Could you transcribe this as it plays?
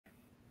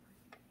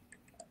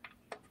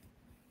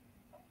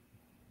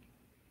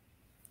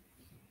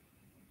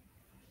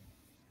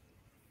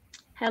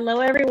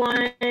Hello,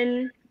 everyone.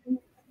 Hey.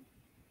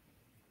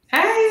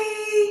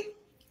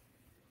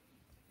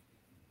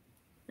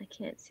 I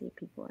can't see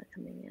people are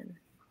coming in.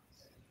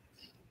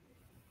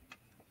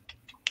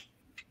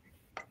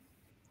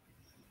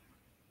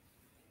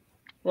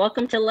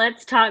 Welcome to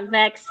Let's Talk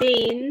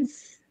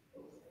Vaccines.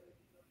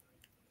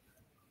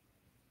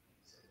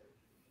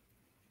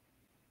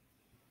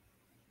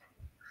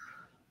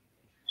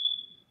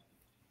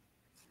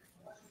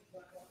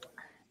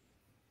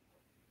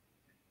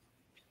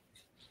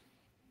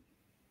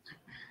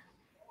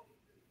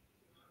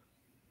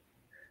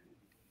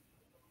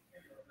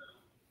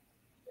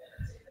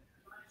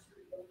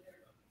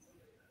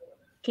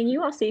 Can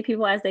you all see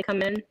people as they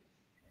come in?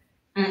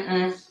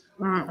 I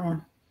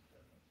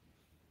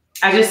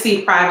just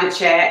see private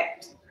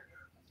chat.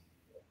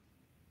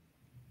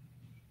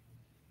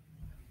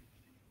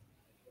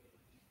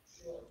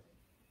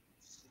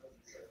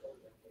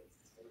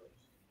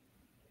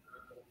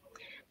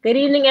 Good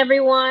evening,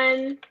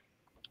 everyone.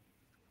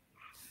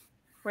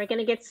 We're going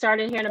to get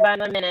started here in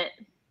about a minute.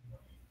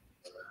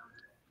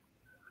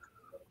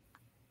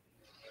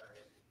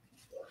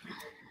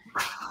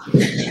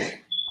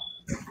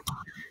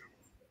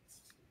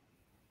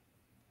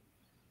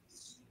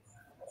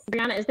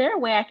 Brianna, is there a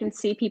way I can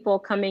see people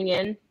coming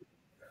in?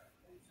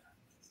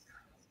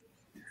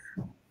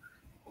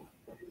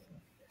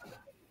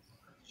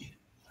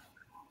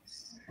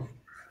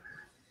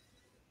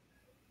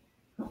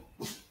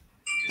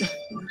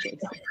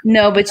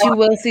 No, but you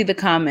will see the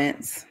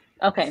comments.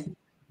 Okay.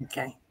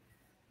 Okay.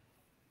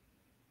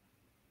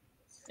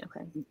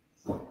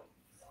 Well,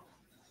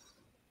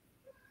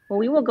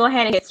 we will go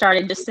ahead and get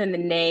started just in the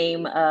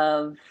name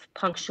of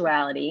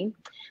punctuality.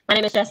 My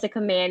name is Jessica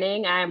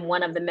Manning. I am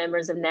one of the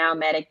members of Now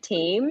Medic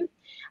team.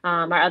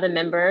 Our other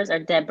members are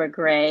Deborah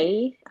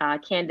Gray,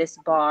 Candace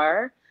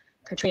Barr,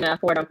 Katrina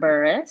Fordham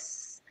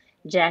Burris,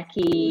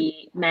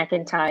 Jackie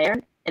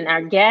McIntyre, and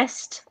our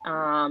guest,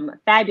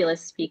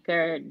 fabulous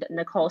speaker,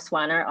 Nicole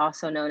Swanner,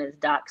 also known as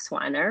Doc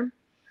Swanner.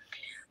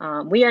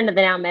 We are the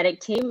Now Medic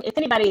team. If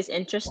anybody is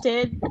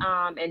interested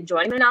in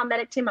joining the Now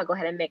Medic team, I'll go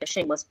ahead and make a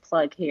shameless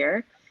plug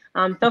here.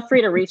 Feel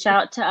free to reach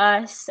out to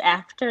us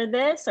after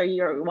this, or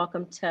you're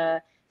welcome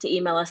to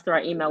email us through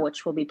our email,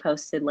 which will be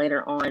posted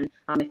later on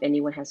if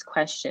anyone has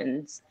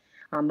questions.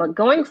 But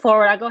going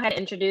forward, I'll go ahead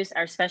and introduce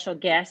our special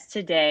guest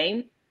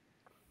today.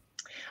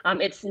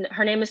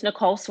 Her name is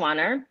Nicole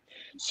Swanner.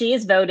 She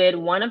is voted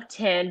one of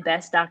 10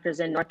 best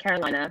doctors in North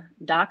Carolina.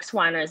 Doc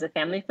Swanner is a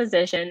family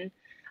physician,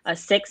 a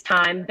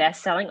 6-time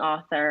best-selling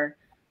author,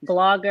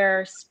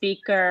 blogger,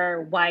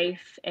 speaker,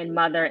 wife, and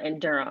mother in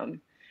Durham.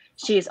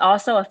 She is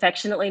also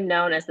affectionately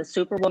known as the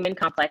Superwoman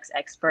Complex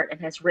expert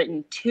and has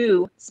written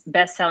 2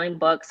 best-selling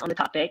books on the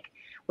topic,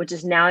 which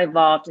has now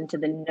evolved into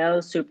the No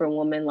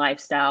Superwoman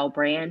lifestyle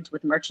brand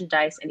with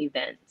merchandise and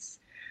events.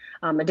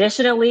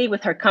 Additionally,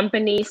 with her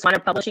company,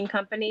 Swanner Publishing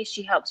Company,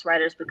 she helps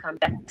writers become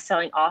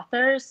best-selling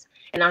authors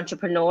and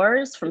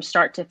entrepreneurs from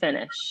start to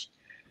finish.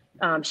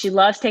 She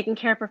loves taking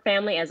care of her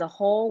family as a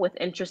whole with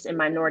interest in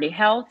minority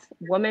health,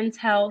 women's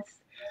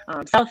health,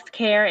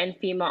 self-care, and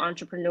female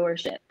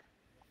entrepreneurship.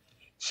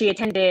 She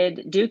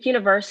attended Duke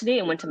University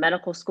and went to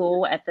medical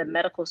school at the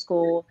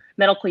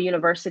Medical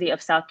University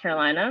of South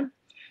Carolina.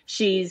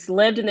 She's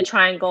lived in the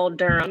Triangle,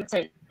 Durham,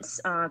 since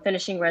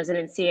finishing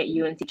residency at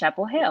UNC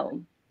Chapel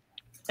Hill,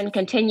 and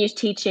continues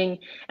teaching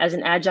as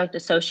an adjunct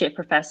associate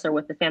professor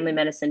with the family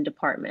medicine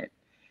department.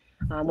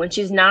 When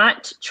she's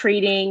not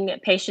treating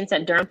patients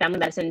at Durham Family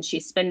Medicine,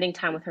 she's spending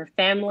time with her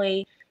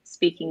family,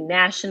 speaking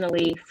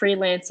nationally,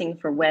 freelancing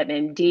for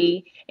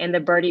WebMD and the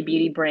Birdie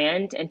Beauty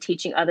brand, and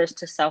teaching others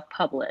to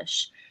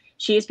self-publish.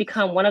 She has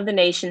become one of the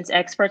nation's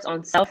experts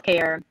on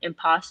self-care,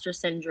 imposter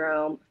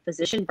syndrome,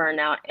 physician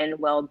burnout, and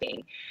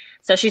well-being.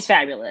 So she's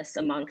fabulous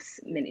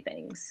amongst many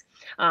things.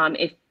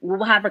 If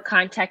we'll have her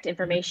contact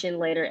information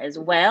later as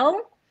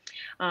well.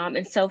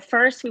 And so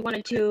first we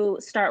wanted to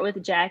start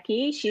with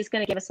Jackie. She's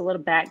going to give us a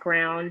little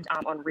background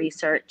on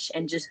research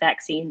and just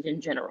vaccines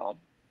in general.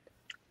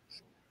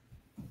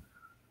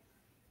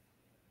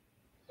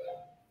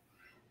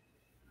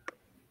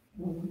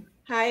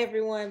 Hi,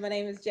 everyone. My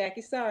name is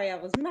Jackie. Sorry, I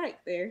was mic'd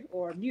there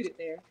or muted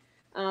there.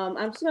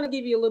 I'm just going to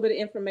give you a little bit of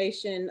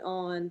information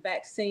on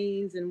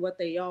vaccines and what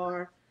they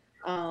are.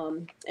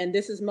 And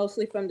this is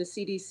mostly from the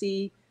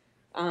CDC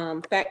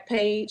fact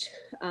page.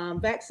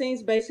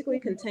 Vaccines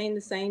basically contain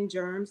the same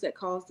germs that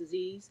cause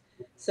disease,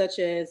 such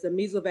as the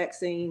measles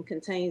vaccine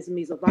contains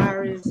measles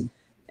virus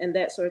and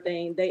that sort of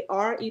thing. They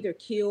are either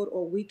killed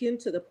or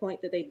weakened to the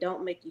point that they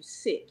don't make you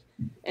sick.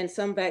 And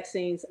some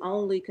vaccines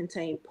only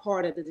contain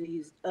part of the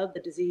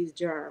disease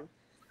germ.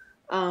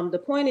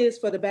 The point is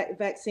for the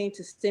vaccine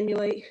to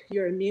stimulate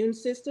your immune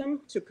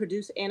system to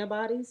produce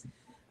antibodies,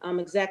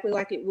 exactly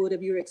like it would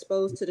if you were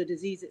exposed to the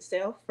disease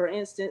itself. For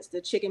instance,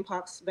 the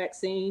chickenpox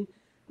vaccine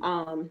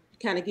kind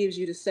of gives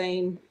you the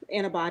same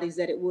antibodies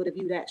that it would if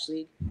you'd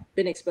actually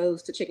been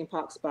exposed to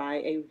chickenpox by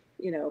a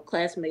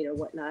classmate or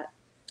whatnot.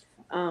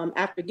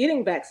 After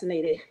getting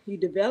vaccinated, you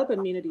develop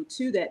immunity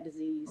to that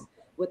disease,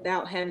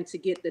 without having to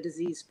get the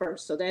disease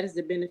first. So that is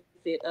the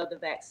benefit of the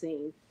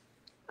vaccine.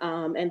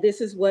 And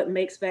this is what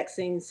makes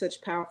vaccines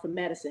such powerful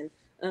medicine.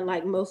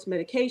 Unlike most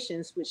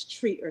medications, which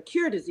treat or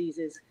cure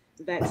diseases,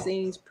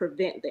 vaccines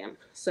prevent them.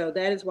 So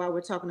that is why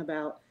we're talking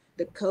about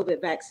the COVID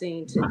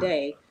vaccine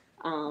today,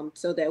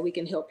 so that we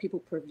can help people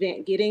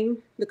prevent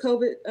getting the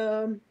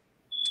COVID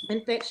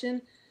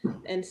infection.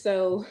 And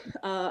so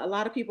a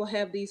lot of people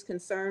have these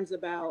concerns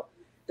about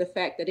the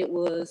fact that it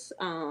was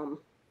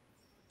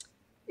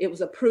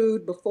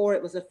approved before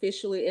it was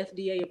officially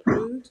FDA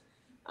approved.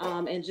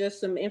 And just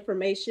some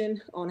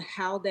information on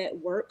how that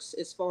works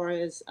as far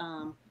as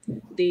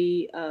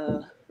the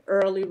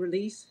early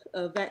release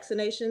of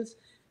vaccinations.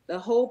 The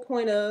whole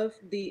point of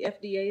the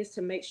FDA is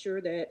to make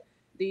sure that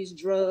these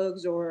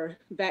drugs or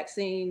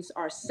vaccines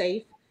are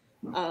safe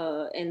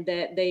and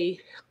that they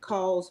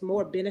cause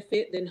more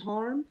benefit than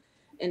harm.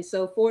 And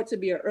so for it to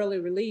be an early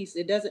release,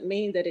 it doesn't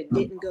mean that it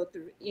didn't go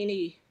through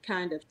any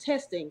kind of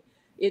testing.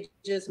 It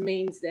just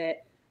means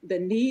that the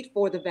need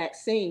for the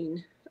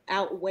vaccine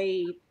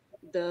outweighed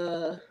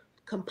the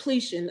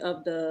completion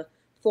of the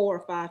 4 or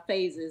 5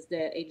 phases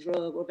that a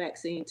drug or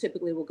vaccine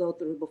typically will go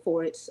through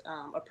before it's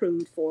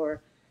approved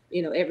for,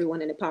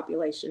 everyone in the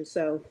population.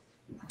 So,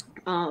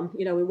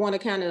 we want to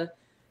kind of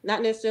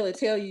not necessarily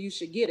tell you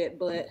should get it,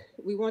 but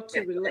we want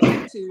to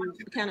relate to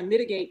kind of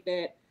mitigate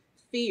that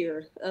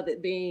fear of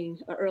it being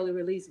an early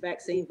release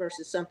vaccine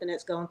versus something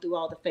that's gone through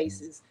all the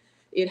phases.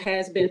 It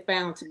has been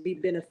found to be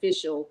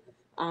beneficial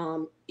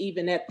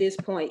even at this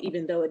point,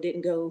 even though it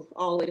didn't go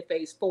all the way to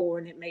phase 4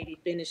 and it maybe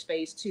finished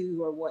phase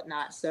 2 or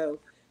whatnot. So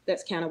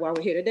that's kind of why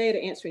we're here today, to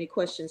answer any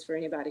questions for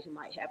anybody who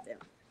might have them.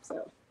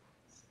 So.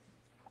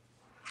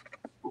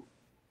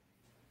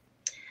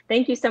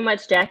 Thank you so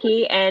much,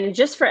 Jackie. And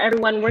just for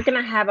everyone, we're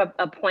going to have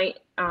a point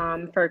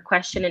for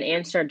question and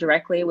answer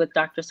directly with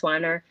Dr.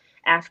 Swiner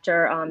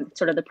after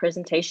sort of the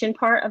presentation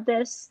part of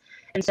this.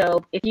 And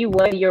so if you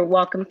would, you're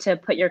welcome to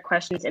put your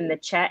questions in the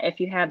chat if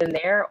you have them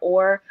there,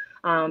 or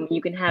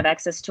you can have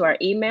access to our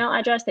email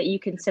address that you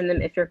can send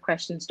them if your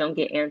questions don't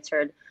get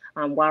answered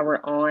while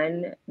we're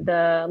on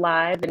the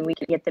live, and we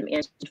can get them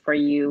answered for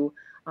you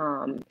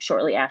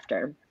shortly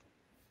after.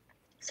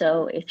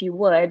 So if you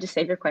would, just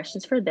save your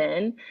questions for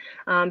then.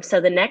 So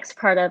the next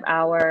part of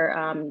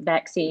our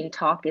vaccine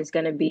talk is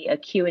going to be a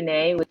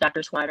Q&A with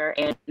Dr. Swiner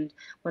and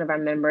one of our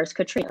members,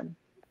 Katrina.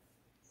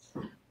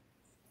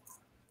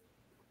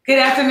 Good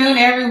afternoon,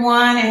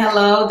 everyone, and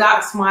hello,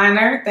 Dr.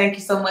 Swiner. Thank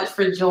you so much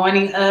for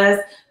joining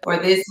us for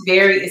this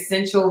very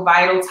essential,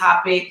 vital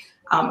topic.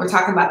 We're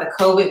talking about the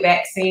COVID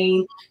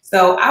vaccine.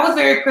 So I was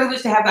very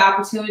privileged to have the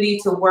opportunity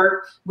to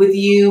work with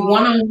you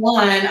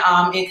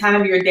one-on-one in kind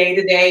of your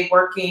day-to-day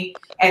working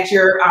at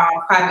your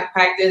private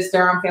practice,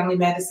 Durham Family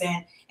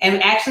Medicine,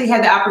 and actually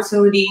had the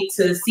opportunity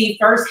to see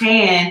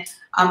firsthand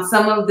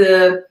some of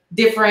the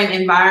different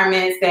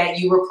environments that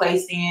you were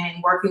placed in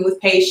and working with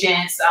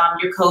patients,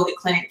 your COVID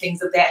clinic,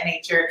 things of that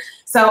nature.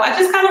 So I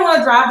just kind of want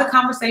to drive the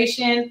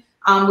conversation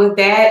with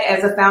that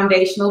as a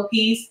foundational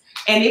piece.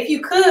 And if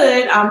you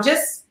could,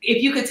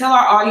 if you could tell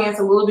our audience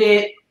a little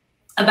bit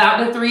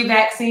about the 3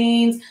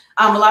 vaccines.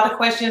 A lot of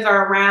questions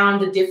are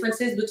around the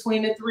differences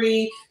between the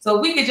 3. So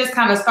if we could just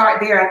kind of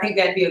start there, I think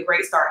that'd be a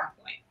great starting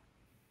point.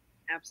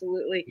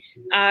 Absolutely.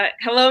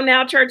 Hello,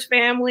 Now Church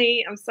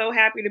family. I'm so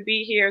happy to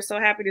be here. So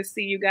happy to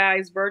see you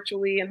guys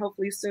virtually and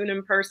hopefully soon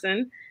in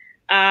person.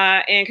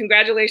 And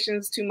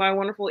congratulations to my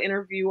wonderful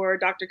interviewer,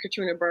 Dr.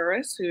 Katrina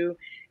Burris, who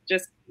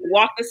just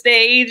walked the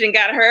stage and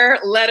got her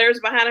letters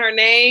behind her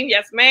name.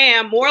 Yes,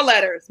 ma'am. More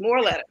letters,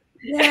 more letters.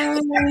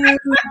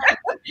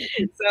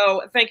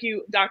 So thank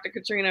you, Dr.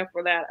 Katrina,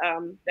 for that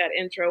that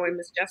intro, and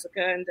Miss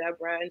Jessica and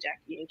Deborah and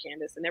Jackie and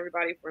Candace and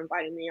everybody for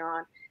inviting me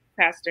on,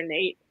 Pastor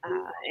Nate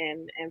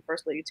and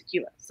First Lady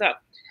Tequila. So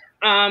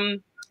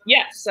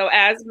yes, so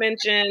as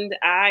mentioned,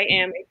 I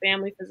am a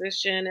family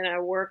physician and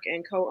I work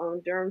and co-own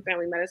Durham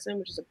Family Medicine,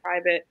 which is a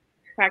private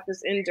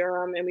practice in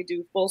Durham, and we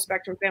do full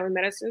spectrum family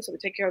medicine. So we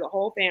take care of the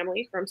whole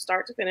family from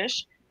start to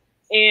finish.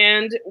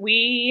 And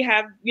we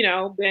have,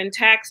 been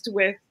taxed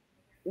with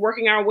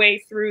working our way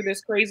through this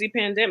crazy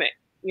pandemic,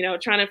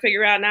 trying to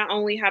figure out not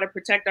only how to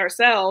protect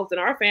ourselves and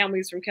our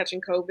families from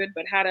catching COVID,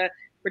 but how to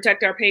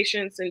protect our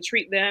patients and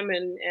treat them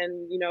and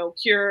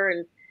cure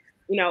and,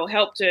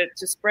 help to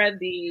spread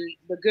the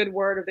good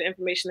word of the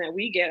information that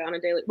we get on a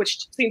daily,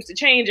 which seems to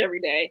change every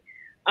day,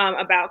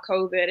 about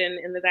COVID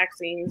and the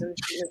vaccines and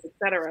treatments, et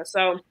cetera.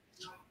 So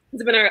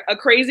it's been a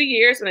crazy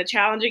year. It's been a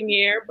challenging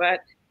year,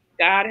 but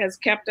God has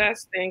kept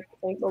us, thank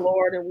the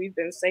Lord, and we've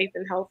been safe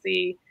and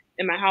healthy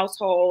in my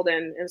household.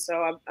 And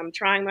so I'm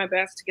trying my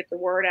best to get the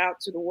word out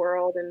to the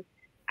world and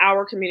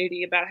our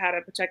community about how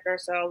to protect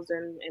ourselves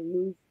and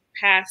move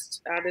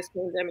past this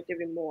pandemic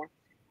even more.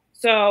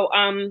 So,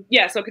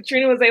 so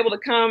Katrina was able to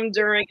come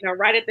during,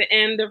 right at the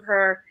end of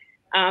her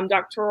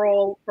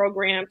doctoral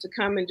program to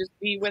come and just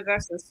be with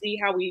us and see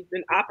how we've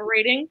been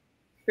operating,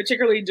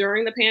 particularly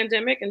during the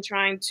pandemic, and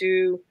trying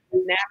to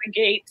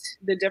navigate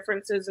the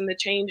differences and the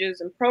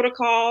changes in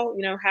protocol,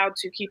 how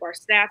to keep our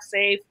staff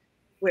safe,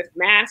 with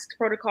mask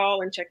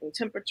protocol and checking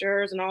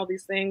temperatures and all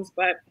these things.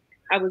 But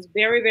I was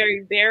very,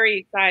 very, very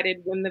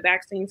excited when the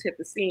vaccines hit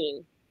the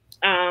scene.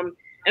 And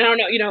I don't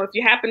know, if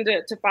you happen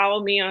to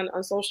follow me on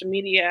social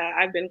media,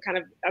 I've been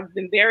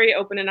very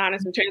open and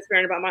honest and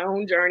transparent about my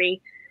own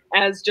journey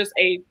as just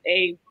a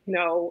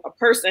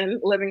person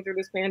living through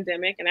this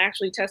pandemic, and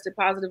actually tested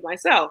positive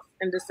myself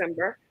in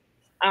December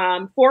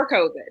for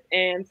COVID.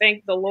 And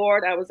thank the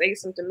Lord, I was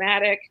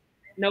asymptomatic,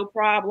 no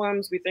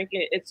problems. We think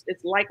it's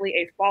likely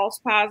a false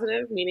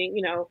positive, meaning,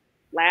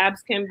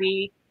 labs can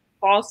be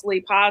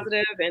falsely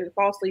positive and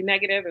falsely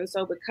negative. And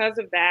so because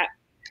of that,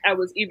 I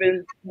was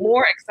even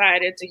more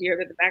excited to hear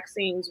that the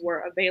vaccines were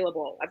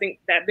available. I think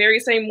that very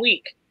same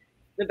week,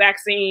 the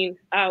vaccine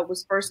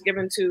was first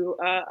given to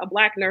a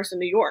Black nurse in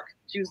New York.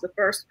 She was the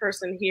first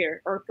person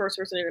here, or first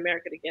person in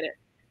America to get it.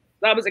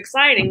 So that was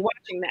exciting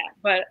watching that,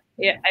 but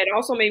it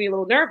also made me a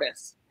little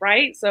nervous,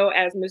 right? So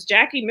as Ms.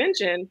 Jackie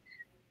mentioned,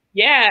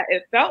 yeah,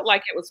 it felt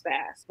like it was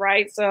fast,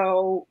 right?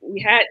 So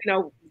we had,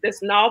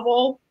 this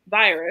novel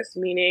virus,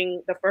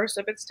 meaning the first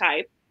of its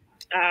type,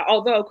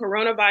 although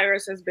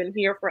coronavirus has been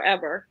here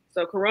forever.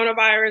 So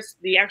coronavirus,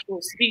 the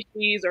actual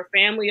species or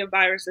family of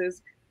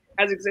viruses,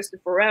 has existed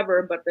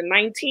forever, but the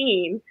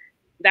 19,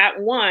 that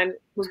one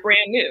was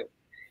brand new.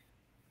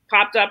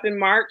 Popped up in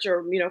March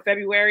or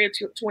February of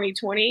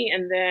 2020,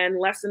 and then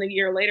less than a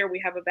year later, we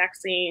have a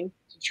vaccine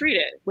to treat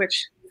it,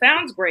 which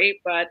sounds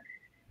great, but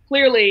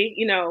clearly,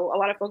 a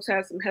lot of folks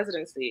have some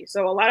hesitancy.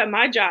 So a lot of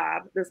my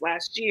job this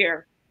last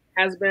year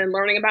has been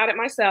learning about it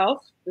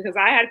myself because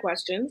I had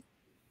questions.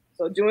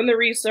 So doing the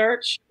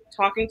research,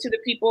 talking to the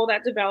people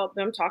that developed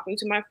them, talking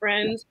to my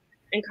friends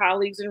and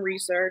colleagues in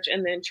research,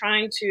 and then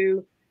trying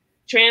to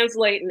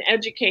translate and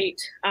educate,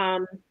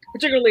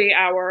 particularly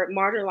our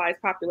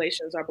marginalized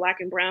populations, our Black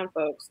and brown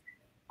folks,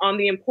 on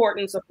the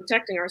importance of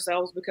protecting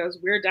ourselves because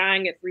we're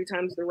dying at 3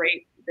 times the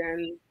rate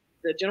than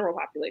the general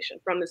population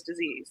from this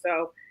disease.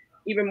 So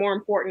even more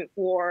important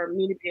for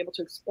me to be able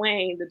to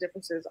explain the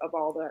differences of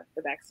all the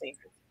vaccines.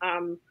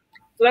 So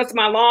that's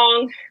my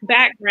long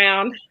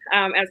background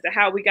as to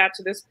how we got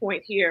to this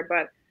point here.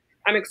 But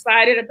I'm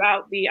excited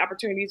about the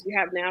opportunities we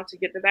have now to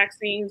get the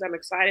vaccines. I'm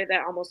excited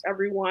that almost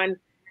everyone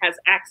has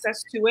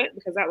access to it,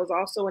 because that was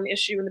also an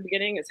issue in the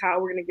beginning, is how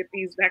we're going to get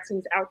these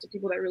vaccines out to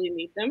people that really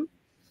need them.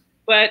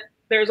 But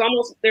there's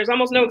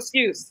almost no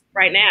excuse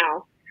right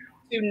now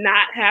to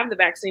not have the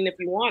vaccine if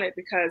you want it,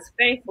 because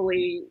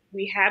thankfully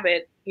we have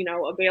it,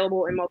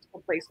 available in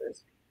multiple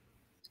places.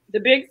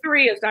 The big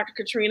 3, as Dr.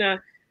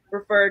 Katrina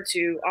referred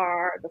to,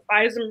 are the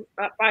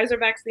Pfizer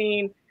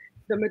vaccine,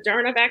 the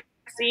Moderna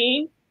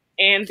vaccine,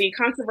 and the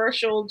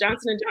controversial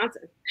Johnson &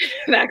 Johnson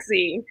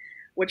vaccine,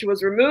 which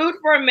was removed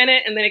for a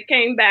minute and then it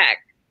came back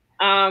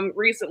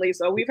recently.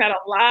 So we've had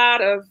a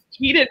lot of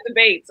heated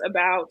debates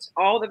about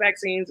all the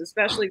vaccines,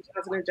 especially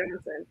Johnson &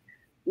 Johnson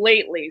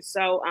lately.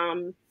 So, I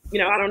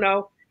don't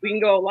know, we can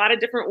go a lot of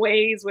different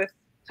ways with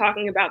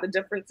talking about the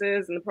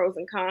differences and the pros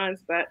and cons,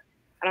 but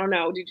I don't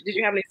know. Did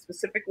you have any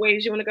specific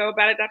ways you want to go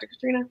about it, Dr.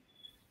 Katrina?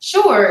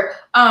 Sure.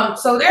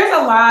 So there's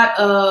a lot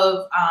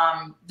of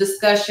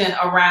discussion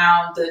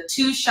around the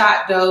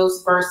 2-shot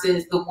dose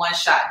versus the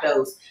 1-shot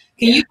dose.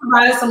 Can you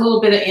provide us a little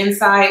bit of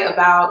insight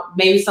about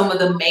maybe some of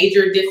the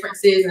major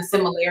differences and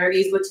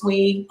similarities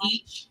between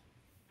each?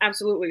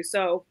 Absolutely.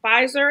 So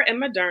Pfizer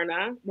and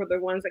Moderna were the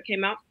ones that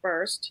came out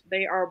first.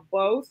 They are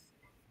both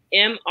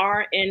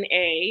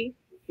mRNA.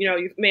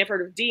 You may have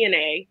heard of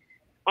DNA.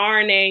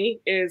 RNA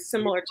is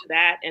similar to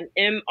that, and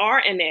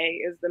mRNA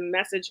is the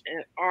message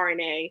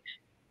RNA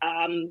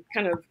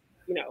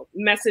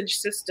message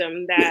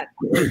system that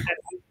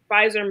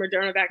Pfizer and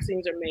Moderna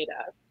vaccines are made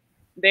of.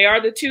 They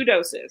are the 2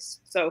 doses.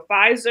 So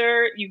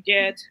Pfizer, you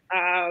get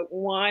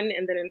 1,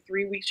 and then in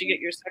 3 weeks you get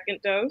your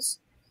second dose.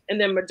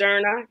 And then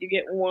Moderna, you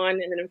get 1,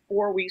 and then in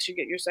 4 weeks you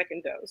get your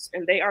second dose.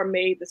 And they are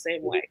made the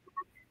same way.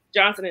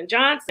 Johnson &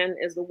 Johnson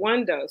is the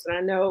 1 dose. And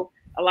I know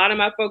a lot of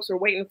my folks were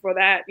waiting for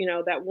that,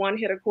 that one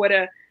hit a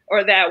quitter,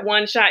 or that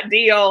 1-shot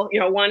deal,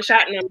 1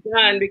 shot and I'm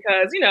done,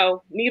 because,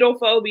 needle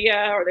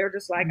phobia, or they're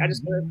just like, I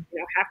just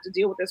have to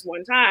deal with this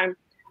one time.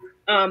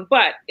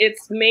 But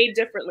it's made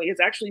differently. It's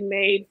actually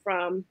made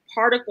from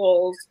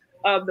particles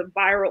of the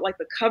viral, like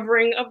the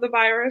covering of the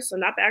virus, so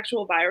not the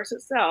actual virus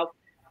itself,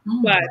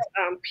 but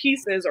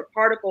pieces or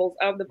particles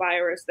of the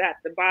virus that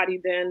the body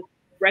then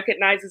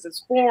recognizes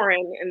as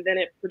foreign, and then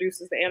it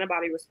produces the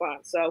antibody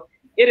response. So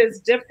it is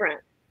different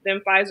than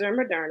Pfizer and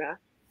Moderna.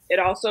 It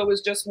also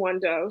is just 1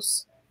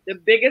 dose. The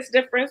biggest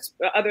difference,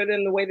 other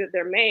than the way that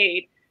they're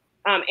made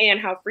and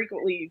how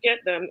frequently you get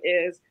them,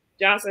 is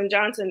Johnson &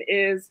 Johnson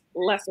is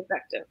less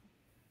effective,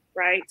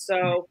 right?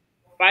 So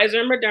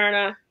Pfizer and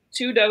Moderna,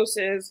 2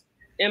 doses,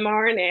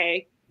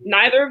 mRNA.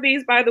 Neither of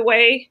these, by the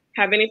way,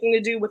 have anything to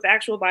do with the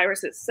actual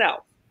virus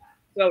itself.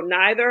 So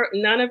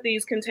none of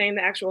these contain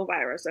the actual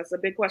virus. That's a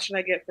big question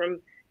I get from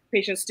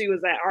patients too,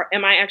 is that,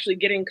 am I actually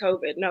getting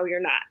COVID? No,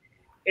 you're not.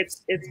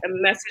 It's a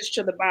message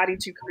to the body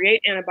to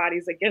create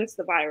antibodies against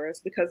the virus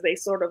because they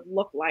sort of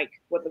look like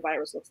what the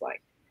virus looks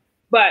like.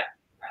 But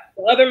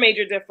the other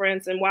major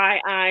difference, and why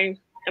I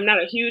I'm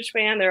not a huge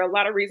fan. There are a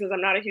lot of reasons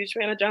I'm not a huge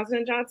fan of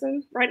Johnson &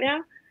 Johnson right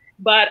now,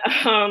 but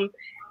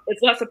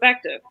it's less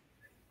effective.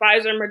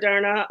 Pfizer and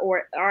Moderna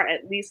are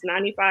at least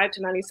 95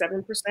 to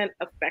 97%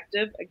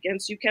 effective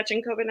against you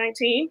catching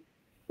COVID-19,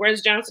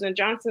 whereas Johnson &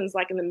 Johnson is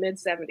like in the mid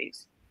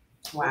 70s.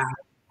 Wow.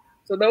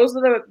 So those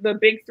are the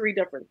big three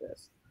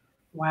differences.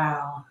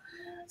 Wow.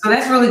 So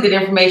that's really good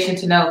information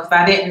to know, because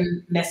I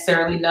didn't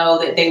necessarily know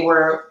that they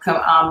were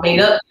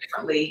made up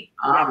differently,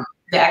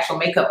 the actual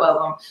makeup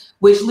of them,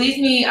 which leads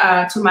me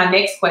to my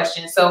next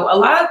question. So a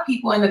lot of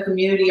people in the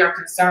community are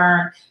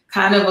concerned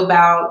kind of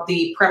about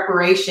the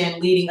preparation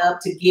leading up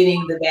to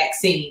getting the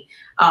vaccine.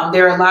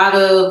 There are a lot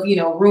of,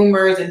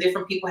 rumors, and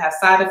different people have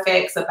side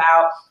effects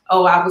about,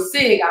 oh, I was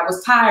sick, I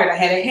was tired, I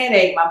had a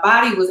headache, my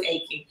body was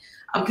aching.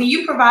 Can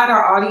you provide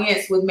our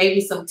audience with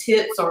maybe some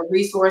tips or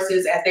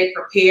resources as they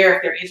prepare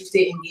if they're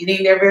interested in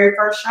getting their very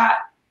first shot?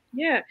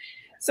 Yeah.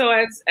 So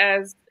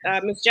as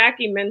Ms.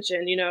 Jackie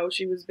mentioned,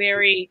 she was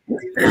very,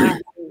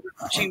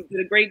 she did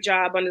a great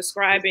job on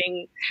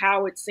describing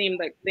how it seemed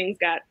like things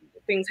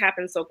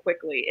happened so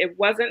quickly. It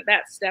wasn't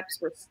that steps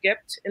were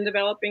skipped in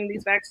developing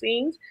these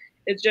vaccines.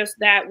 It's just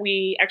that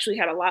we actually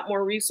had a lot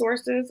more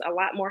resources, a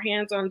lot more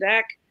hands on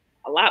deck,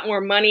 a lot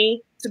more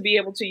money to be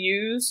able to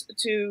use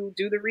to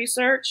do the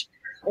research.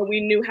 And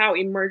we knew how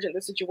emergent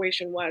the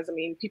situation was. I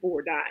mean, people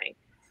were dying.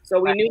 So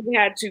we knew we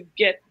had to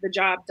get the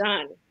job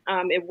done.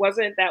 It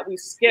wasn't that we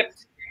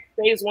skipped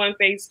phase 1,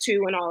 phase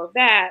 2, and all of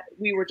that.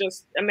 We were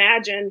just,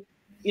 imagine,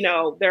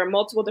 there are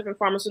multiple different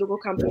pharmaceutical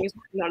companies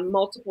working on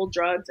multiple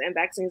drugs and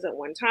vaccines at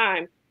one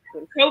time.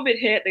 When COVID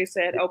hit, they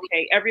said,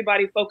 okay,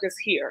 everybody focus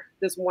here,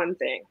 this one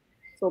thing.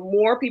 So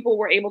more people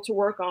were able to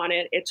work on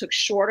it. It took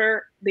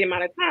shorter the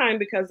amount of time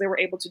because they were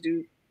able to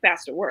do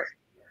faster work.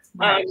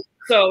 Right.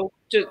 So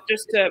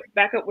just to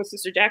back up what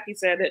Sister Jackie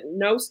said, that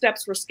no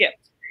steps were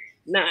skipped,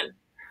 none.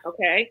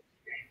 Okay.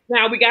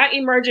 Now we got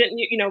emergent,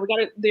 we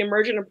got the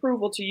emergent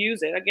approval to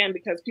use it again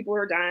because people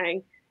are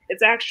dying.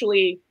 It's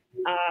actually,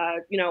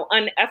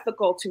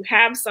 unethical to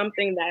have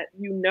something that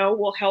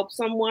will help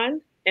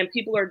someone and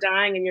people are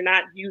dying and you're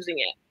not using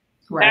it.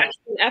 Right. That's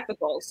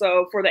unethical.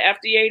 So for the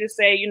FDA to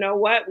say, you know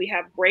what, we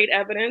have great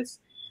evidence,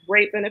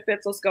 great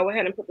benefits, let's go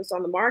ahead and put this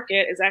on the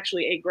market is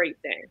actually a great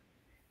thing.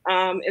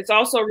 It's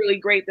also really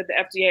great that the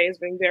FDA has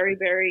been very,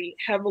 very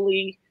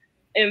heavily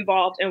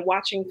involved in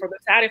watching for the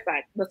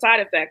side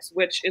effects,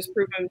 which is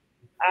proven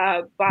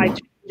by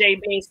J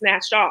being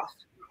snatched off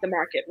the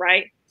market,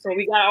 right? So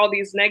we got all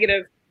these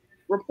negative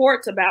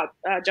reports about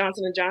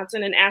Johnson &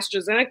 Johnson and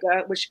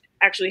AstraZeneca, which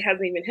actually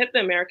hasn't even hit the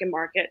American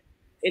market.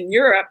 In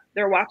Europe,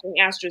 they're watching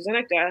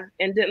AstraZeneca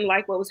and didn't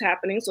like what was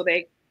happening, so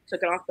they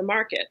took it off the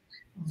market.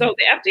 So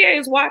the FDA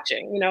is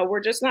watching.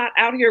 We're just not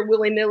out here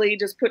willy-nilly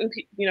just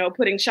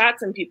putting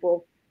shots in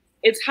people.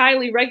 It's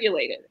highly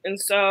regulated. And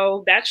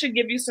so that should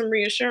give you some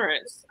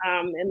reassurance.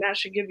 And that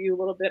should give you a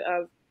little bit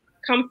of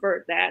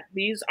comfort that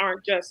these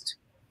aren't just,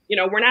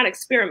 we're not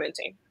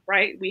experimenting,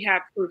 right? We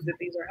have proof that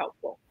these are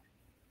helpful.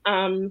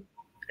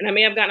 And I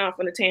may have gotten off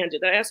on a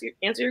tangent. Did I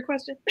answer your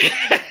question?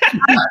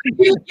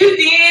 You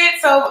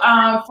did. So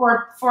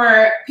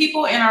for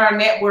people in our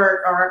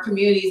network or our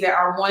communities that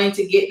are wanting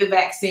to get the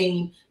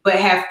vaccine but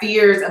have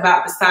fears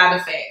about the side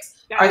effects,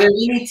 are there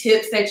any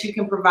tips that you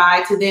can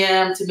provide to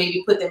them to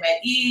maybe put them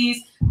at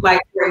ease?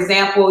 Like, for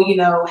example,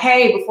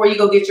 hey, before you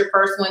go get your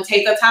first one,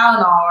 take a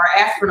Tylenol or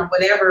aspirin or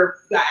whatever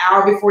an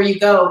hour before you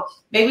go.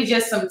 Maybe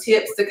just some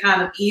tips to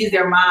kind of ease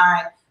their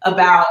mind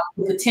about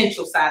the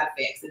potential side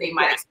effects that they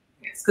might experience.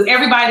 Because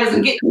everybody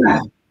doesn't get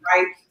that,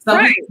 right?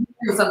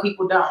 Some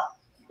people don't.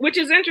 Which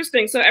is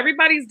interesting. So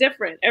everybody's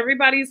different.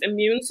 Everybody's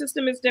immune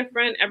system is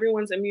different.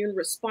 Everyone's immune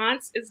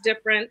response is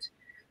different.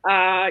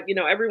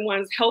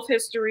 Everyone's health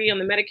history and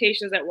the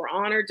medications that we're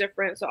on are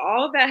different. So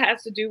all of that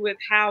has to do with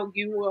how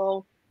you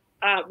will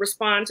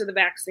respond to the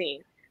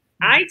vaccine.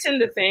 I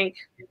tend to think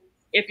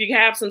if you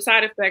have some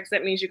side effects,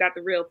 that means you got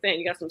the real thing.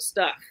 You got some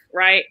stuff,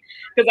 right?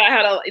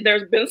 Because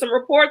there's been some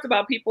reports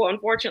about people,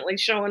 unfortunately,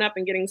 showing up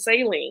and getting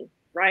saline,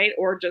 right?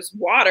 Or just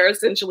water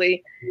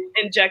essentially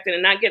injected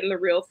and not getting the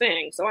real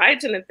thing. So I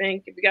tend to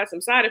think if you got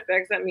some side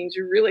effects, that means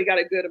you really got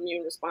a good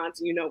immune response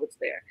and you know what's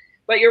there.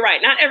 But you're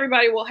right. Not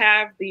everybody will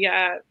have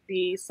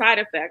the side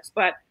effects,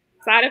 but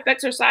side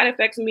effects are side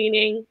effects,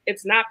 meaning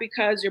it's not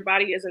because your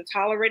body isn't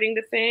tolerating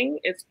the thing.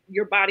 It's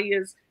your body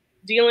is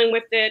dealing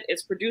with it.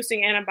 It's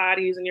producing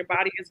antibodies and your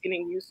body is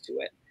getting used to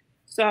it.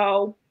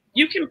 So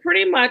you can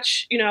pretty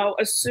much,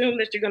 assume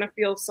that you're going to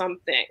feel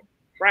something,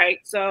 right?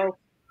 So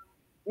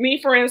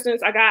me, for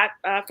instance, I got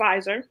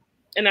Pfizer,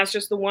 and that's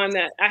just the one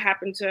that I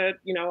happened to,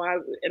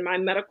 in my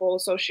medical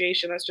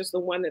association, that's just the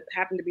one that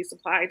happened to be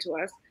supplied to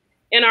us.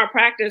 In our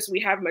practice, we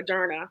have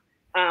Moderna,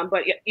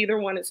 but either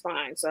one is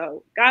fine.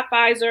 So got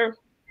Pfizer.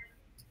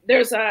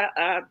 There's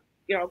a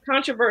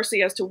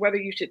controversy as to whether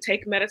you should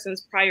take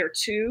medicines prior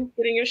to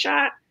getting your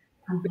shot.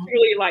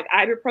 Particularly like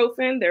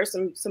ibuprofen, there's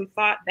some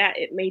thought that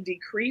it may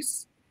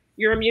decrease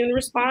your immune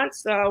response.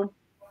 So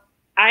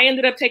I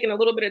ended up taking a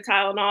little bit of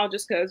Tylenol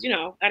just because,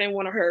 I didn't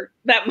want to hurt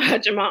that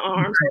much in my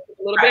arm. So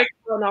a little bit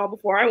of Tylenol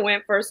before I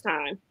went first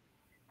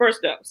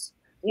dose.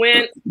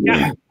 Went, got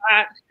my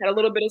shot, had a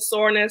little bit of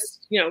soreness,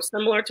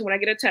 similar to when I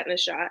get a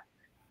tetanus shot.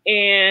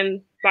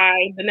 And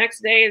by the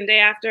next day and the day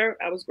after,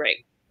 I was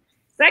great.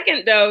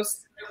 Second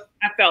dose,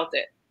 I felt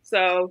it.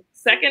 So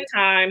second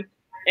time,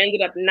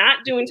 ended up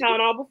not doing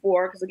Tylenol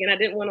before because, again, I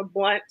didn't want to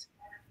blunt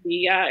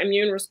the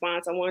immune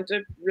response. I wanted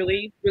to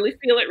really, really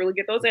feel it, really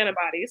get those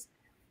antibodies.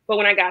 But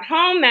when I got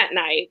home that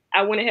night,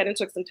 I went ahead and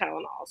took some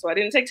Tylenol. So I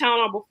didn't take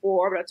Tylenol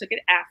before, but I took it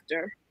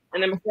after.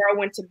 And then before I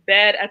went to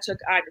bed, I took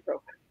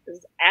ibuprofen. This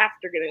is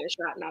after getting the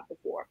shot, not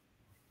before.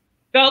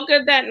 Felt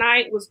good that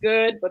night, was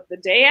good. But the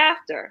day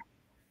after,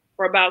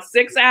 for about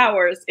 6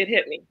 hours, it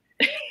hit me.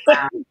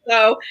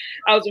 So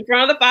I was in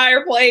front of the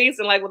fireplace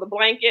and like with a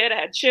blanket,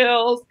 I had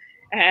chills.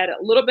 I had a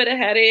little bit of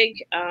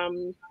headache,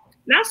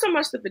 not so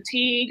much the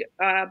fatigue,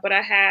 but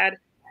I had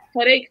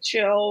headache,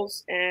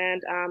 chills,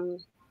 and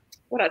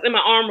what else? And my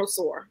arm was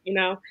sore,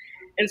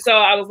 And so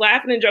I was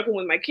laughing and joking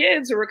with my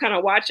kids who were kind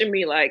of watching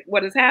me like,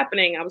 what is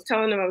happening? I was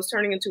telling them I was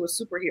turning into a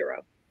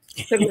superhero.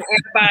 Because my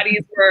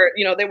antibodies were,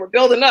 they were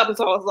building up. And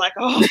so I was like,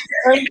 oh,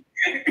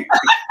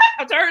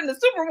 I turned into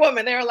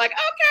Superwoman. They were like,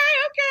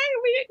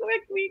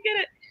 okay, we get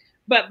it.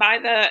 But by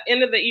the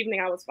end of the evening,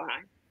 I was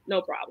fine.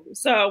 No problem.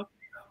 So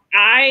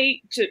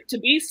to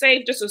be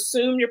safe, just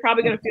assume you're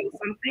probably going to feel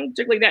something,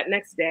 particularly that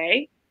next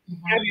day.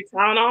 Have your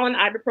Tylenol and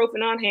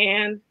ibuprofen on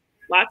hand,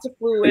 lots of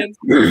fluids.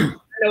 I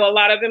know a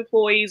lot of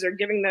employees are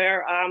giving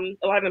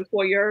a lot of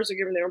employers are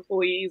giving their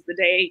employees the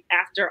day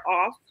after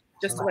off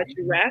just to let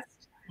you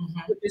rest,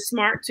 which is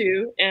smart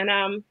too.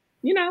 And,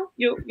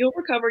 you'll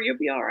recover. You'll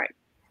be all right.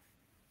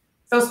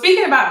 So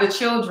speaking about the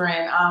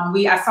children,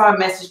 I saw a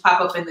message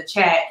pop up in the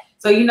chat.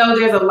 So,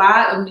 there's a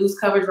lot of news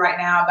coverage right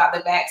now about the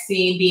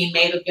vaccine being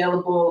made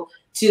available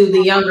to the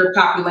younger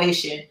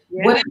population.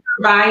 Yeah. What is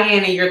your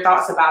buy-in and your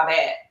thoughts about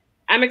that?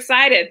 I'm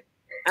excited.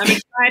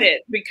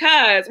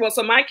 Because,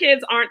 so my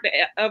kids aren't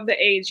of the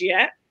age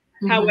yet.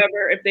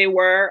 However, if they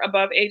were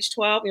above age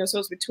 12, so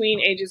it's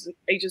between ages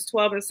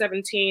 12 and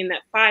 17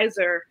 that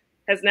Pfizer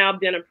has now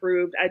been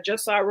approved. I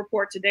just saw a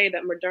report today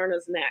that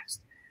Moderna's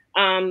next.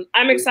 I'm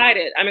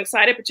excited.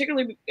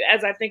 Particularly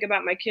as I think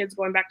about my kids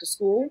going back to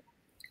school.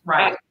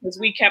 Right. Because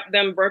we kept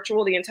them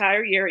virtual the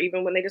entire year,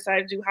 even when they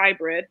decided to do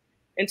hybrid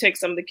and take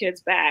some of the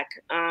kids back.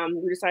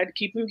 We decided to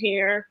keep them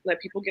here, let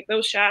people get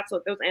those shots,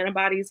 let those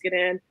antibodies get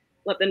in,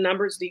 let the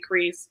numbers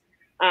decrease.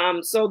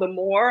 So the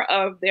more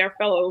of their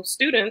fellow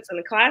students and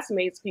the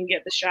classmates can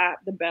get the shot,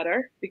 the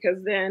better,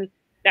 because then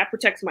that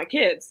protects my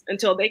kids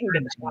until they can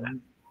get the shot.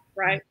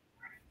 Right.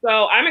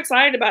 So I'm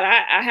excited about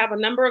it. I have a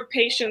number of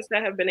patients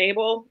that have been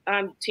able,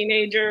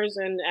 teenagers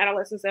and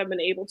adolescents that have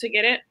been able to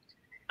get it.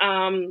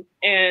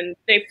 And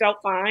they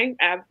felt fine.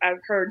 I've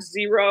heard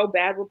zero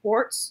bad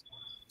reports,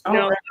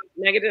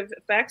 negative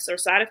effects or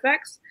side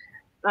effects.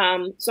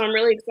 So I'm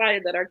really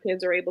excited that our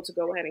kids are able to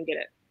go ahead and get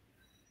it.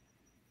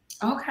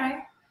 Okay.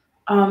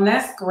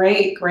 That's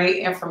great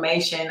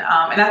information.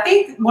 And I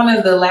think one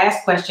of the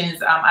last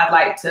questions I'd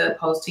like to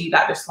pose to you,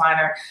 Dr.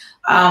 Swiner,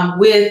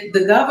 with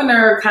the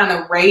governor kind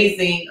of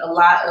raising a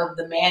lot of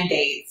the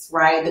mandates,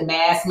 right? The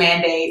mask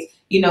mandates,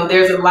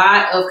 there's a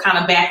lot of kind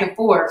of back and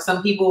forth.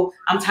 Some people,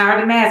 I'm tired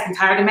of masks.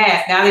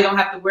 Now they don't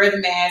have to wear the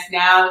mask.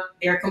 Now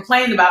they're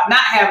complaining about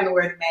not having to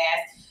wear the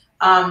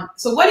mask.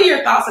 So what are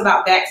your thoughts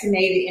about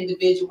vaccinated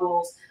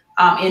individuals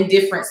in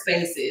different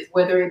spaces,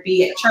 whether it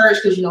be at church,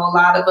 because, a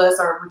lot of us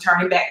are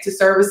returning back to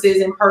services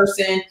in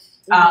person.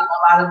 A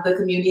lot of the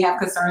community have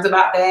concerns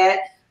about that.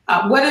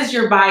 What is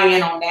your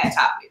buy-in on that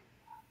topic?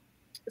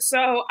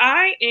 So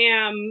I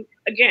am,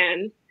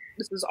 again,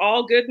 this is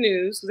all good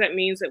news because that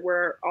means that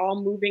we're all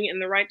moving in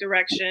the right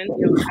direction.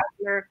 The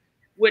governor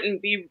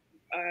wouldn't be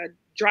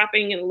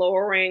dropping and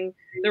lowering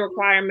the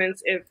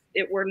requirements if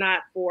it were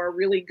not for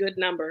really good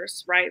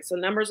numbers, right? So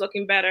numbers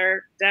looking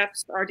better,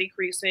 deaths are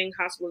decreasing,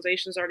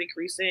 hospitalizations are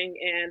decreasing,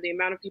 and the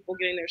amount of people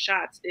getting their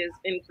shots is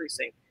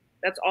increasing.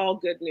 That's all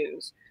good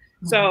news.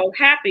 So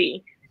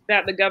happy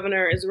that the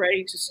governor is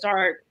ready to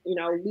start,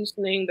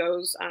 loosening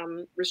those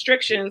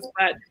restrictions,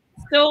 but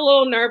still a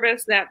little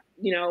nervous that,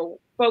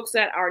 folks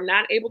that are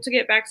not able to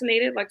get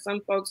vaccinated, like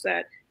some folks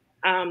that,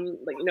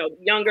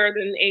 younger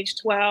than age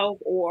 12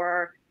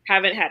 or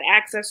haven't had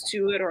access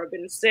to it or have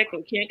been sick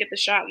and can't get the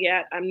shot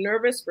yet. I'm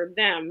nervous for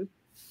them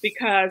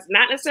because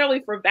not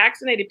necessarily for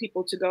vaccinated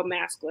people to go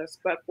maskless,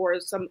 but for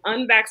some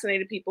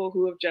unvaccinated people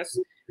who have just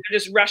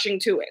rushing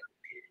to it,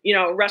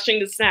 rushing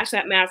to snatch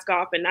that mask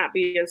off and not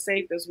be as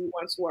safe as we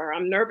once were.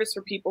 I'm nervous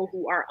for people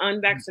who are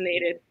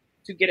unvaccinated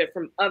to get it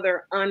from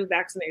other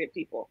unvaccinated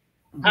people.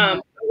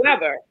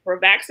 However, for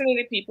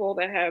vaccinated people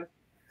that have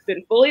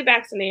been fully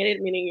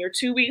vaccinated, meaning you're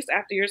 2 weeks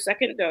after your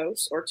second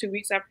dose or 2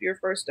 weeks after your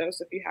first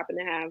dose, if you happen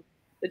to have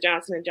the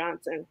Johnson &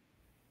 Johnson,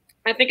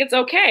 I think it's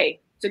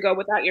okay to go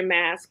without your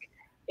mask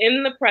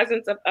in the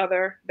presence of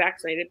other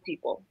vaccinated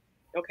people.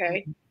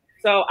 Okay.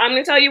 So I'm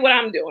going to tell you what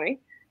I'm doing,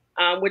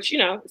 which,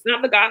 it's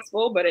not the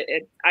gospel, but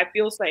I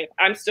feel safe.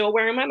 I'm still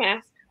wearing my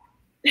mask.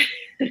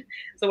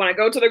 So when I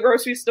go to the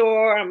grocery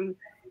store,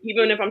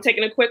 even if I'm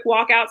taking a quick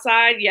walk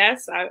outside,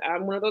 yes,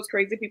 I'm one of those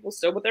crazy people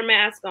still with their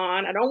mask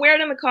on. I don't wear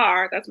it in the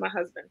car. That's my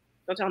husband.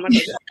 Don't tell him I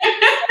told you.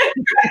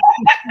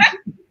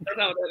 Don't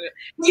tell him I told you.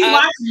 He's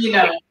watching, you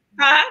know.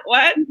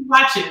 What? He's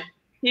watching.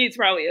 He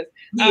probably is.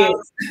 Yes.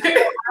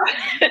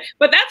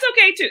 But that's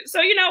okay too.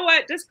 So you know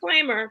what?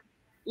 Disclaimer,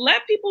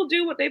 let people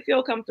do what they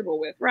feel comfortable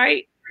with,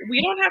 right?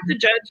 We don't have to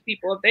judge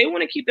people. If they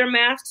want to keep their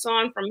masks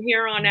on from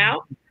here on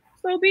out,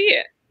 so be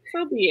it.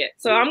 So be it.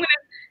 So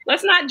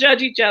let's not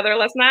judge each other.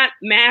 Let's not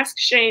mask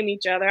shame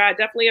each other. I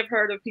definitely have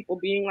heard of people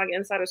being like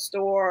inside a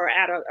store or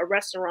at a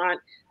restaurant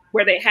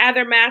where they had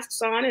their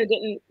masks on and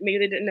maybe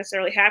they didn't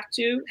necessarily have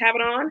to have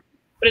it on.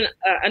 But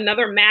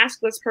another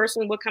maskless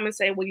person would come and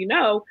say, well, you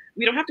know,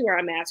 we don't have to wear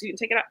a mask. You can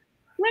take it out.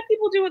 Let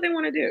people do what they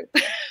want to do.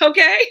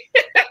 Okay?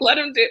 Let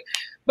them do.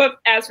 But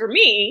as for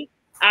me,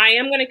 I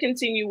am going to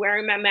continue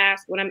wearing my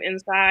mask when I'm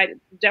inside,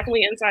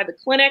 definitely inside the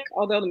clinic,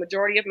 although the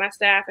majority of my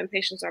staff and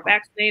patients are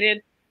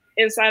vaccinated,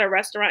 inside a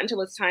restaurant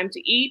until it's time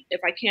to eat. If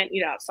I can't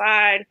eat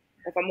outside,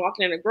 if I'm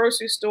walking in a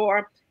grocery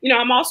store, you know,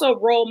 I'm also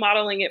role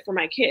modeling it for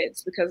my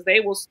kids because they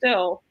will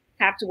still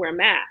have to wear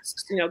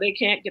masks. You know, they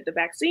can't get the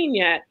vaccine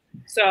yet.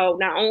 So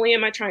not only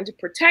am I trying to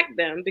protect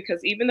them,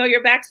 because even though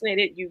you're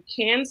vaccinated, you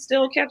can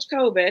still catch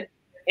COVID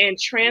and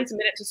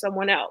transmit it to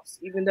someone else.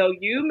 Even though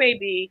you may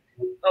be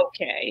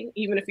okay,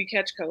 even if you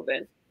catch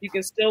COVID, you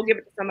can still give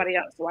it to somebody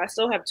else. So I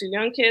still have 2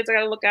 young kids I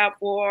got to look out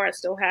for. I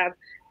still have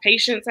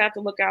patients I have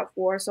to look out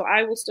for. So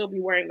I will still be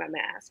wearing my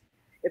mask.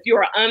 If you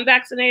are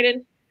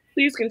unvaccinated,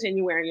 please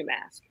continue wearing your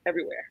mask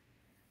everywhere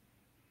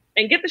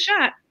and get the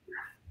shot.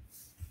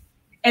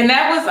 And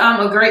that was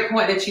a great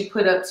point that you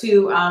put up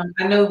too. I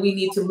know we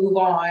need to move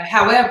on.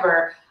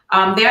 However,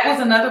 that was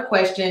another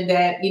question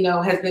that, you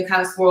know, has been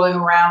kind of swirling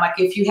around. Like,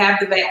 if you have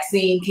the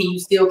vaccine, can you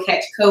still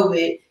catch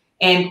COVID?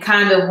 And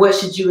kind of what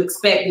should you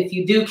expect if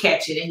you do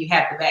catch it and you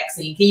have the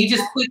vaccine? Can you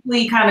just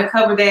quickly kind of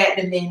cover that?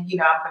 And then, you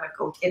know, I'm going to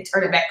go and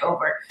turn it back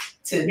over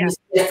to Ms.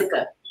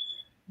 Jessica.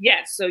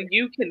 Yes, so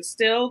you can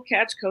still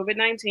catch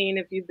COVID-19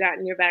 if you've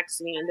gotten your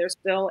vaccine. There's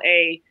still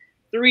a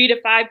 3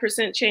 to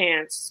 5%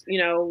 chance, you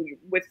know,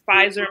 with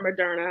Pfizer and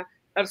Moderna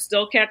of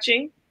still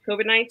catching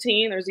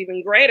COVID-19. There's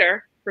even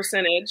greater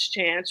percentage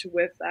chance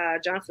with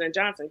Johnson &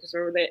 Johnson, because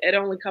remember that it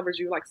only covers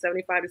you like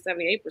 75 to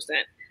 78%.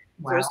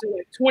 Wow. So there's still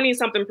like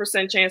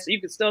 20-something% chance that you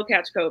could still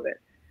catch COVID.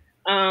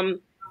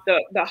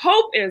 The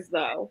hope is,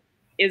 though,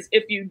 is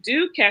if you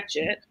do catch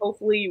it,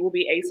 hopefully you will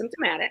be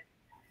asymptomatic,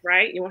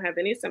 right? You won't have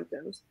any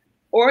symptoms,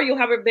 or you'll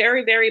have a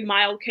very, very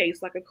mild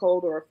case like a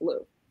cold or a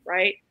flu,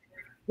 right?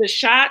 The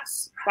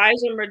shots,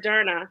 Pfizer and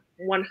Moderna,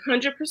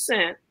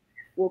 100%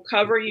 will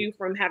cover you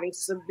from having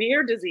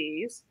severe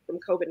disease from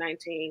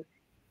COVID-19,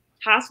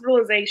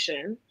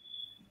 hospitalization,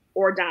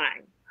 or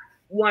dying.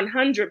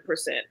 100%.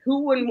 Who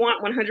wouldn't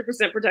want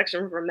 100%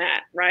 protection from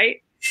that,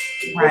 right?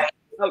 Right.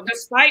 So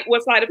despite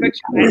what side effects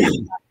you have,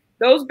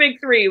 those big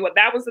 3,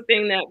 that was the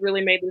thing that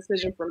really made the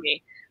decision for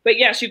me. But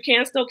yes, you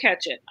can still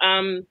catch it.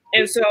 And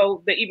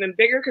so the even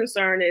bigger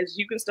concern is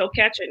you can still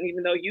catch it. And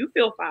even though you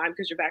feel fine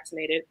because you're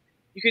vaccinated,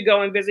 you could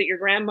go and visit your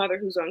grandmother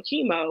who's on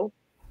chemo,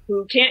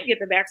 who can't get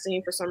the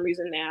vaccine for some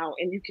reason now,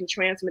 and you can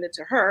transmit it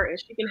to her and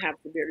she can have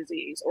severe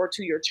disease, or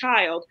to your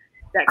child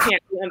that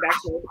can't be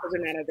unvaccinated because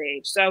they're not of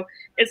age. So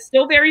it's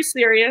still very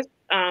serious.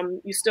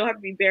 You still have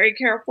to be very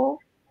careful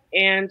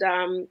and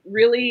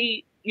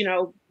really, you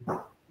know,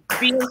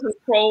 be in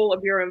control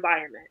of your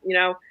environment. You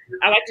know,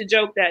 I like to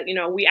joke that, you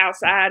know, we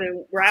outside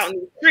and we're out in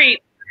the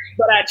street,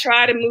 but I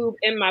try to move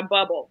in my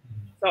bubble.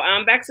 So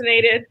I'm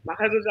vaccinated. My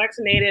husband's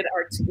vaccinated.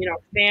 Our, you know,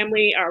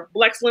 family, our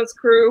Blexlens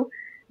crew,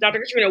 Dr.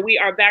 Katrina, we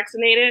are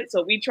vaccinated.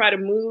 So we try to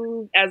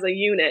move as a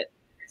unit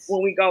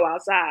when we go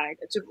outside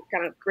to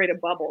kind of create a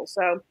bubble.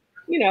 So,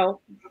 you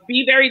know,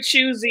 be very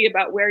choosy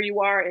about where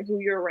you are and who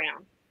you're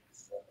around.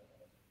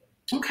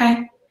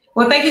 Okay.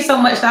 Well, thank you so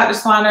much, Dr.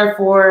 Swanner,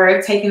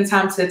 for taking the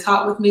time to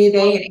talk with me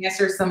today and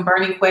answer some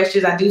burning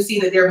questions. I do see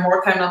that there are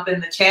more coming up in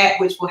the chat,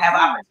 which we'll have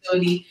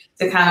opportunity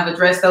to kind of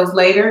address those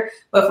later.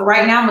 But for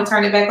right now, I'm going to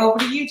turn it back over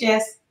to you,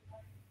 Jess.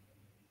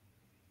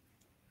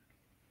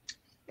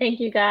 Thank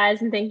you,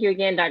 guys. And thank you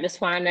again, Dr.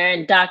 Swanner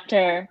and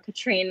Dr.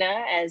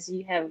 Katrina, as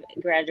you have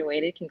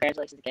graduated.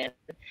 Congratulations again.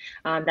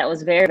 That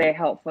was very, very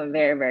helpful and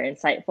very, very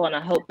insightful. And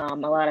I hope a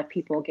lot of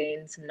people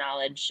gain some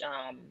knowledge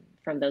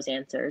from those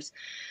answers.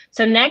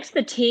 So next,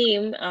 the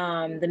team,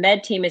 the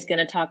med team, is going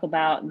to talk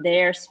about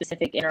their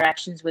specific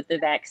interactions with the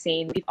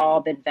vaccine. We've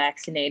all been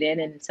vaccinated,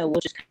 and so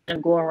we'll just kind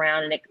of go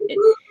around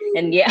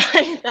and yeah,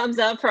 thumbs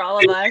up for all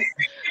of us.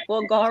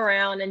 We'll go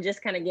around and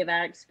just kind of give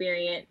our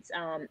experience.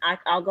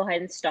 I'll go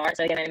ahead and start.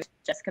 So again, my name is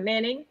Jessica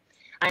Manning.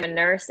 I'm a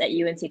nurse at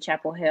UNC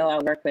Chapel Hill. I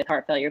work with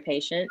heart failure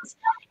patients,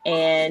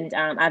 and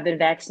I've been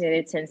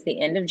vaccinated since the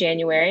end of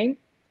January.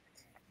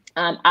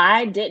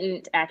 I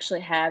didn't actually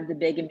have the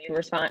big immune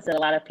response that a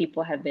lot of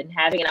people have been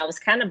having, and I was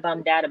kind of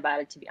bummed out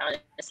about it, to be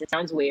honest. It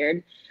sounds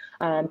weird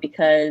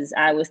because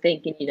I was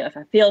thinking, you know, if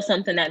I feel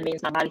something, that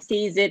means my body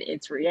sees it,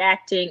 it's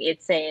reacting,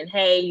 it's saying,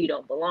 hey, you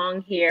don't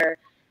belong here.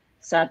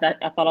 So I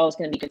thought I was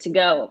going to be good to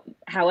go.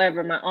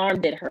 However, my arm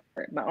did hurt.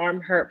 My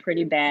arm hurt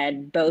pretty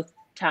bad both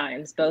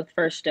times, both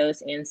first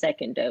dose and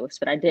second dose,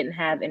 but I didn't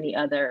have any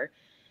other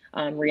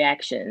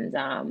reactions.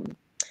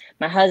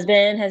 My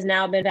husband has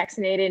now been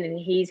vaccinated, and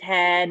he's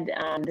had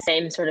the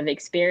same sort of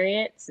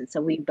experience. And so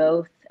we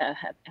both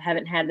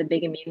haven't had the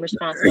big immune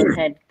response. Both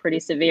had pretty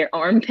severe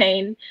arm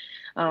pain,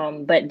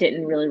 but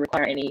didn't really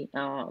require any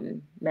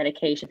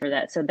medication for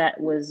that. So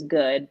that was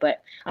good.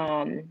 But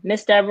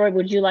Ms. Deborah,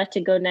 would you like to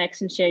go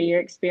next and share your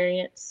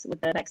experience with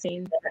the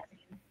vaccine?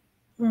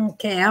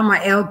 Okay, I'm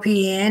an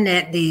LPN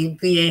at the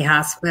VA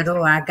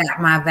hospital. I got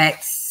my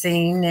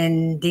vaccine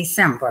in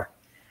December.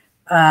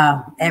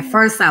 At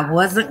first, I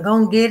wasn't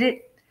going to get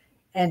it.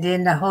 And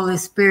then the Holy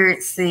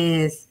Spirit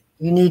says,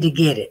 you need to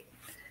get it.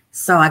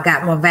 So I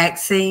got my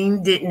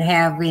vaccine, didn't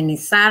have any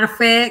side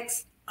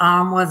effects.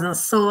 Arm wasn't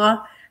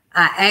sore.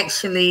 I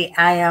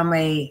am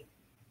a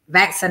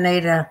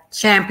vaccinator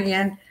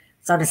champion.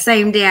 So the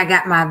same day I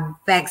got my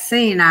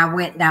vaccine, I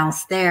went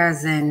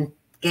downstairs and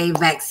gave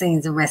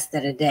vaccines the rest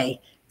of the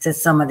day to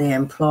some of the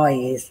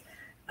employees.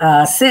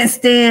 Since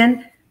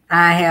then,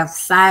 I have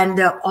signed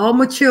up all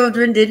my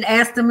children, didn't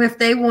ask them if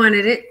they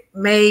wanted it,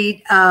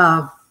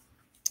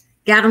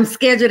 got them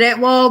scheduled at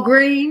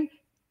Walgreens,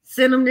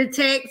 sent them the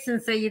text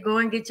and say, you go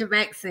and get your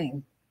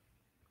vaccine.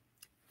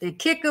 The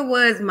kicker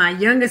was my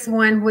youngest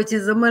one, which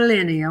is a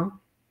millennium.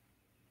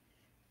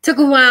 Took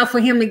a while for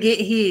him to get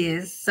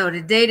his. So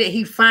the day that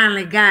he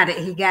finally got it,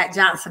 he got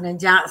Johnson &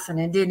 Johnson.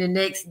 And then the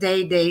next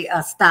day they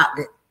stopped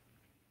it.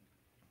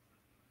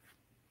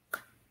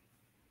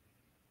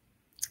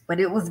 But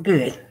it was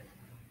good.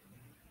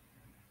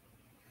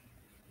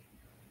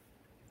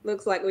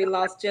 Looks like we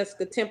lost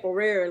Jessica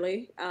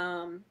temporarily.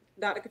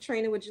 Dr.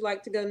 Katrina, would you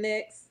like to go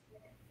next?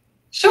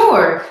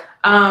 Sure.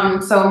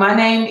 So my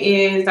name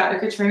is Dr.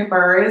 Katrina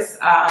Burris.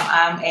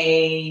 I'm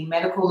a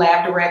medical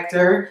lab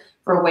director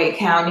for Wake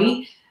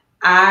County.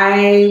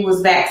 I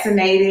was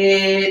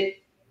vaccinated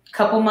a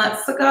couple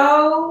months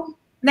ago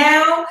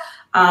now.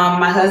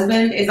 My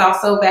husband is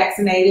also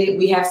vaccinated.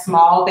 We have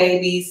small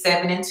babies,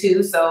 7 and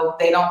 2, so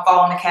they don't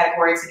fall in the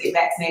category to get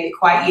vaccinated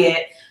quite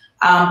yet.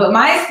 But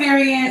my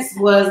experience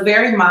was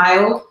very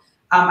mild.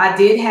 I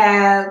did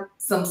have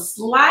some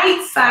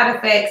slight side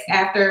effects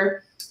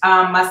after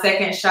my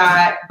second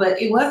shot,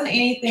 but it wasn't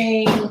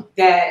anything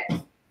that,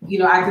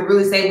 I could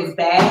really say was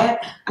bad.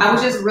 I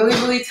was just really,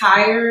 really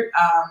tired.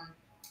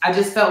 I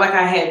just felt like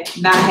I had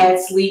not had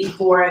sleep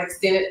for an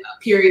extended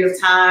period of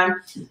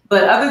time.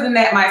 But other than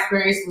that, my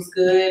experience was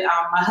good.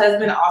 My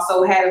husband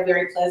also had a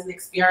very pleasant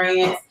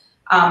experience.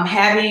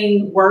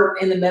 Having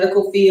worked in the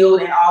medical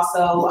field, and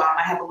also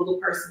I have a little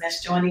person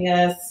that's joining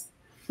us.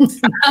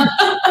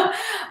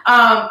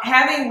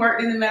 Having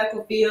worked in the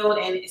medical field,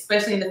 and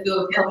especially in the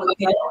field of public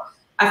health,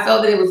 I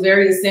felt that it was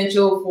very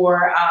essential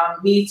for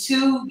me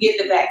to get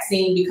the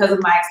vaccine because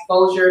of my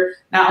exposure,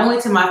 not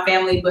only to my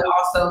family, but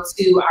also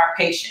to our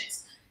patients.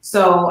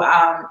 So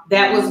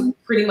that was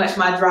pretty much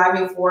my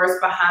driving force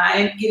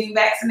behind getting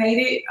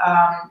vaccinated.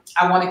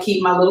 I want to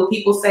keep my little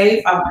people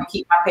safe. I want to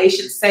keep my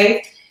patients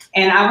safe.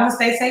 And I want to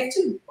stay safe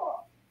too.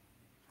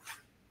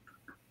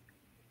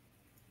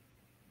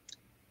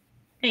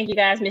 Thank you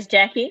guys. Miss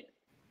Jackie?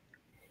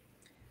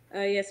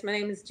 Yes, my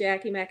name is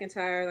Jackie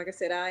McIntyre. Like I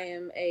said, I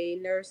am a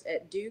nurse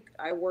at Duke.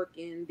 I work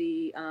in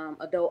the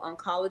adult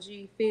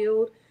oncology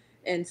field.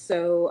 And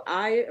so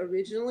I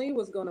originally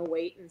was going to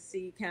wait and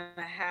see kind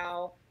of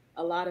how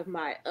a lot of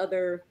my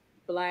other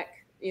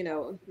Black,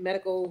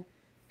 medical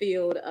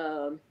field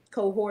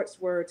cohorts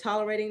were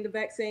tolerating the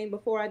vaccine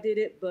before I did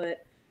it.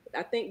 But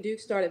I think Duke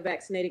started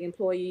vaccinating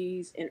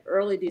employees in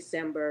early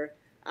December.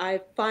 I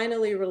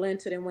finally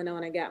relented and went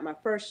on and got my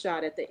first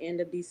shot at the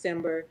end of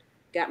December,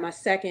 got my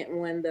second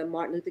one the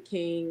Martin Luther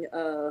King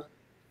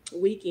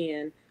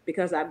weekend,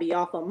 because I'd be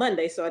off on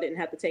Monday, so I didn't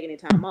have to take any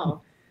time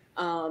off.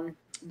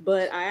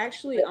 But I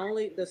actually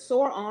the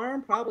sore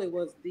arm probably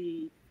was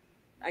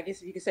I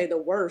guess you could say the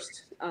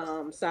worst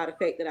side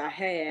effect that I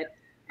had.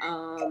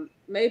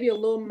 Maybe a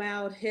little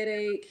mild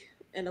headache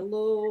and a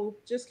little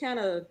just kind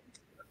of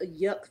a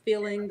yuck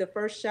feeling the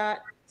first shot.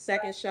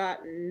 Second shot,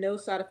 no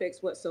side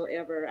effects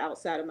whatsoever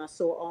outside of my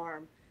sore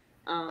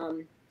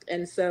arm.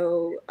 And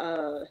so,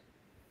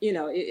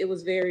 it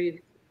was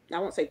very, I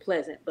won't say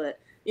pleasant, but,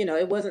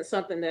 it wasn't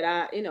something that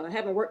I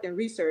having worked in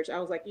research, I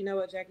was like, you know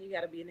what, Jackie, you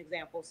got to be an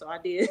example. So I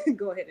did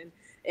go ahead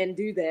and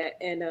do that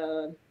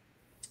and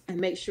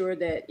make sure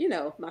that,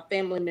 my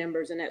family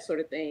members and that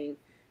sort of thing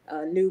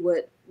knew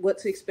what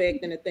to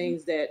expect and the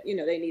things that,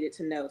 they needed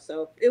to know.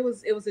 So it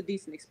was a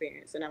decent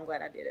experience, and I'm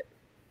glad I did it.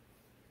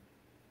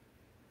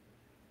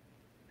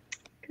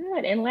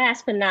 Good. And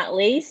last but not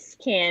least,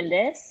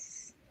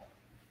 Candace.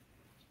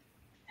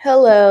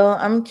 Hello,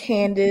 I'm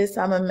Candace.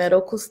 I'm a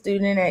medical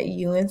student at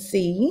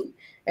UNC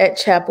at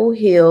Chapel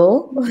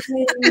Hill.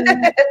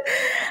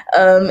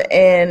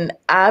 And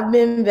I've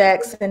been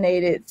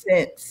vaccinated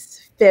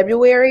since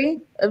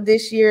February of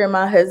this year, and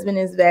my husband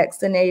is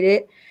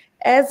vaccinated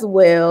as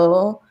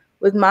well.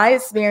 With my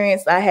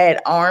experience, I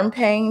had arm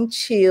pain,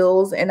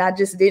 chills, and I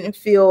just didn't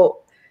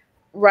feel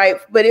right,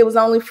 but it was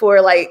only for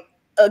like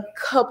a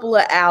couple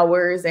of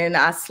hours, and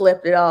I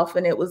slept it off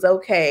and it was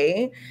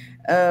okay.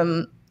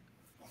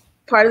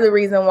 part of the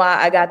reason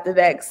why I got the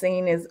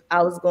vaccine is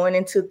I was going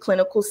into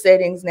clinical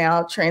settings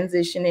now,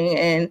 transitioning,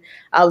 and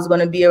I was going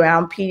to be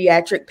around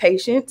pediatric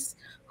patients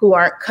who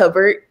aren't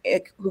covered,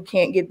 who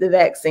can't get the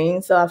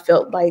vaccine. So I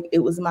felt like it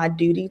was my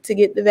duty to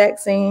get the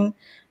vaccine.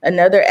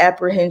 Another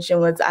apprehension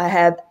was I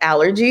have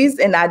allergies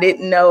and I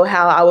didn't know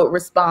how I would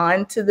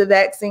respond to the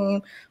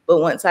vaccine. But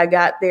once I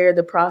got there,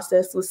 the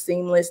process was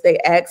seamless. They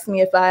asked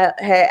me if I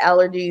had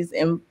allergies,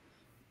 and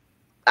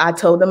I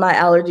told them my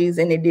allergies,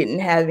 and it didn't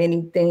have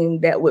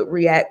anything that would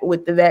react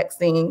with the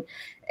vaccine.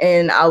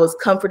 And I was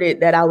comforted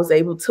that I was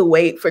able to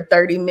wait for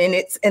 30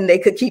 minutes and they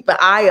could keep an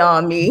eye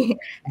on me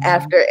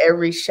after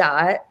every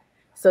shot.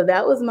 So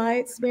that was my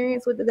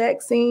experience with the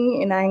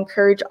vaccine. And I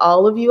encourage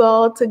all of you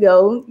all to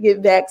go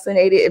get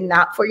vaccinated. If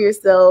not for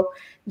yourself,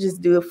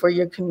 just do it for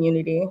your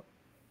community.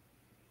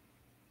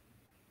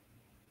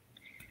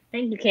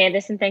 Thank you,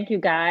 Candace, and thank you,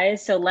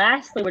 guys. So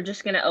lastly, we're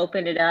just going to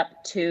open it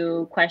up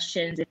to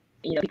questions. If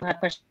people have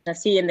questions, I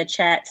see in the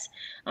chats.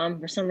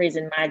 For some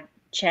reason, my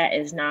chat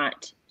is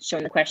not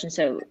showing the questions.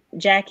 So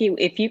Jackie,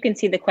 if you can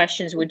see the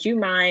questions, would you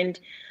mind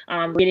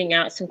reading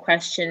out some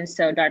questions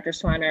so Dr.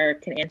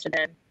 Swanner can answer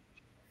them?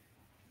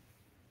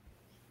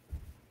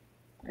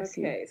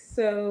 Okay,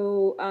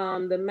 so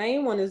the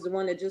main one is the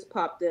one that just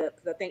popped up,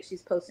 because I think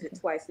she's posted it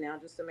twice now,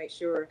 just to make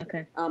sure.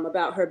 Okay.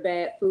 About her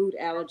bad food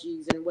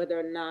allergies and whether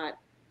or not,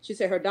 she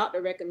said her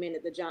doctor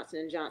recommended the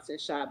Johnson & Johnson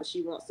shot, but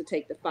she wants to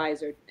take the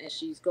Pfizer and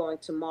she's going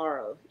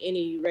tomorrow.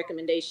 Any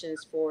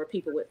recommendations for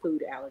people with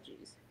food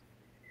allergies?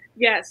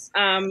 Yes.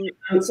 Uh-oh,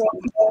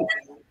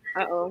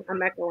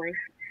 I'm echoing.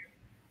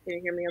 Can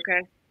you hear me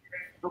okay?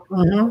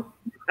 Mm-hmm.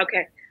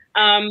 Okay.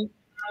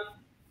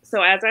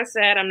 So as I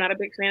said, I'm not a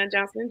big fan of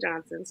Johnson &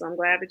 Johnson, so I'm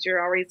glad that you're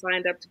already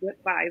signed up to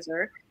get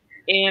Pfizer.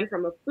 And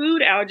from a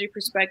food allergy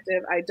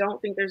perspective, I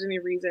don't think there's any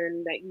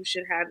reason that you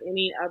should have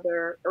any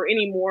other or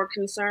any more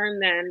concern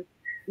than,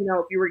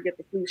 if you were to get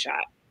the flu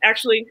shot.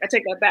 Actually, I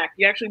take that back.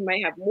 You actually may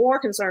have more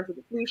concern for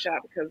the flu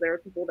shot because there are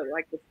people that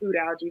like with food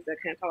allergies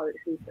that can't tolerate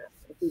the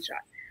flu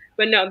shot.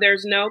 But no,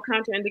 there's no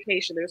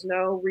contraindication. There's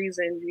no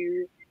reason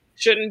you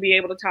shouldn't be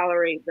able to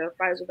tolerate the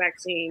Pfizer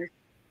vaccine.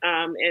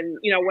 And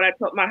what I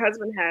put, my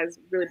husband has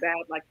really bad,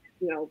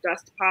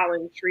 dust,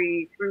 pollen,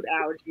 tree, fruit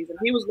allergies, and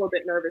he was a little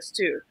bit nervous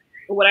too.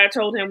 But what I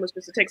told him was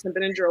just to take some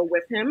Benadryl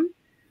with him,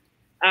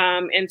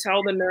 and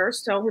tell the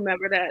nurse, tell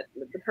whomever that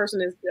the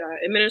person is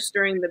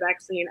administering the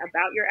vaccine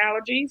about your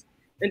allergies.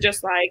 And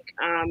just like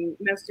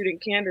med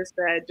student Candace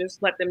said,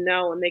 just let them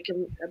know and they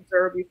can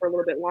observe you for a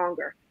little bit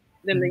longer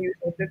than the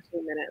usual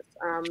 15 minutes.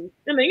 And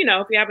then,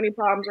 if you have any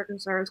problems or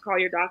concerns, call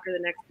your doctor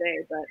the next day.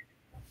 But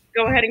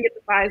go ahead and get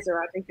the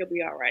Pfizer. I think you'll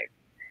be all right.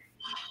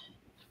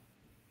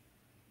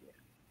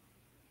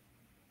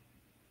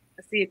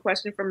 I see a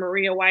question from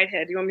Maria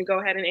Whitehead. Do you want me to go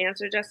ahead and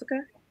answer,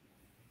 Jessica?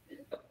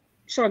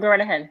 Sure, go right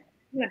ahead.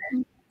 Yeah.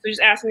 So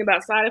just asking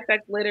about side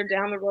effects later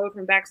down the road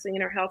from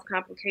vaccine or health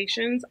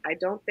complications. I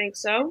don't think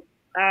so.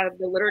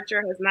 The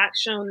literature has not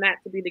shown that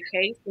to be the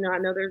case. I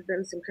know there's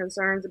been some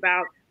concerns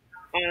about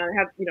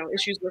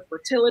issues with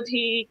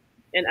fertility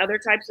and other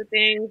types of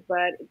things,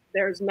 but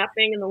there's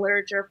nothing in the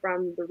literature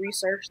from the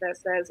research that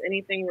says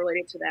anything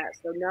related to that.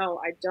 So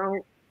no, I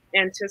don't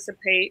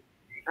anticipate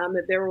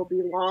that there will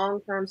be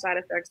long-term side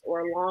effects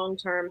or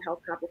long-term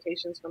health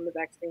complications from the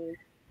vaccine.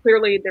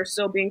 Clearly, they're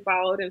still being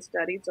followed and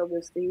studied, so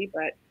we'll see.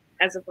 But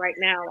as of right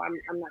now,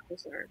 I'm not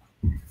concerned.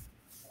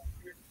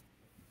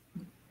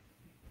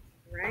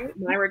 Right.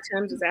 Myra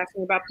Timms is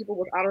asking about people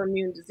with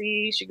autoimmune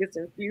disease. She gets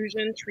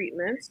infusion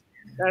treatments.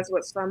 That's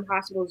what some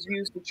hospitals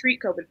use to treat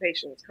COVID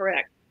patients.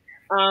 Correct.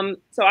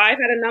 So I've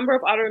had a number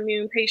of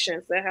autoimmune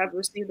patients that have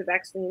received the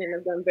vaccine and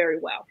have done very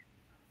well.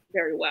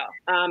 Very well.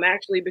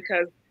 Actually,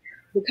 because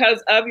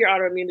of your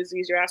autoimmune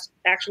disease, you're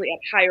actually at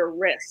higher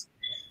risk.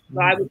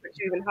 So I would put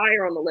you even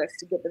higher on the list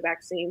to get the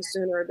vaccine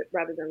sooner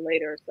rather than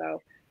later.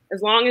 So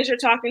as long as you're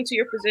talking to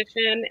your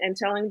physician and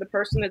telling the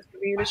person that's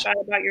giving you the shot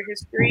about your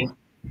history,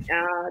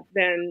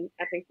 then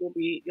I think you'll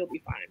be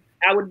fine.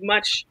 I would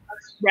much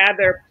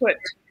rather put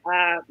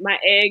my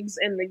eggs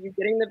in you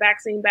getting the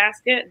vaccine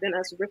basket than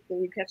us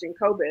risking you catching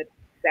COVID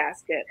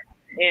basket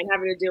and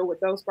having to deal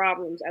with those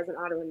problems as an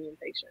autoimmune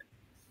patient.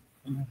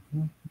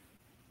 Mm-hmm.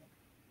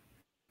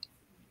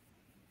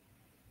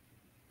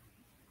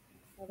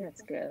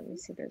 That's good. Let me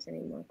see if there's any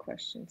more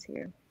questions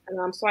here.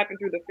 And I'm swiping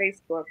through the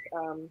Facebook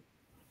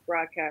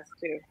broadcast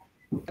too.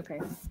 Okay.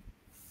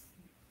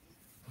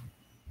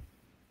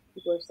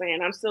 People are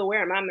saying, I'm still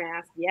wearing my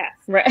mask. Yes.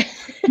 Right.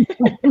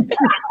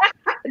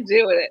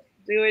 Do it.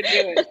 Yeah.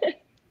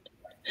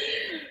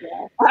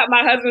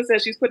 My husband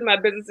says she's putting my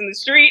business in the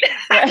street.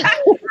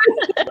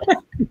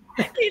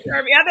 He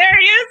turned me out. There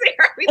he is. He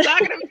heard me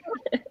talking to me.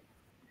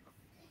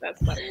 That's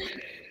funny.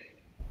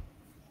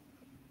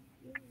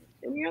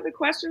 Any other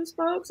questions,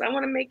 folks? I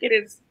want to make it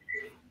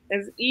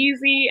as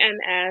easy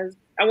and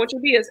I want you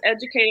to be as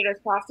educated as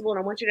possible, and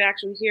I want you to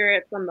actually hear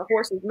it from the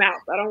horse's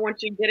mouth. I don't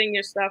want you getting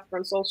your stuff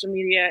from social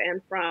media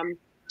and from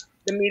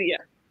the media.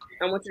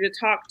 I want you to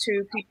talk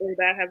to people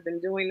that have been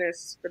doing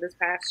this for this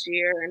past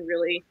year and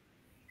really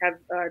have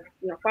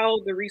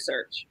followed the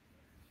research.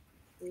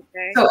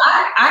 Okay. So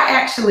I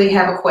actually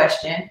have a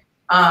question.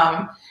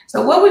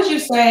 So what would you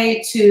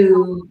say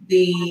to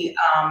the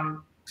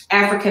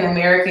African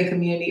American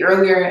community?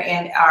 Earlier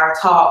in our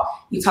talk,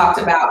 you talked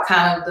about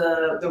kind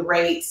of the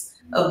rates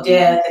of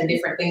death and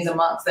different things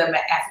amongst the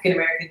African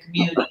American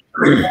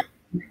community.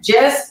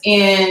 Just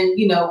in,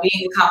 you know,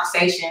 being in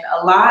conversation,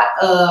 a lot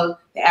of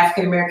the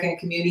African American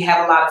community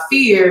have a lot of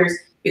fears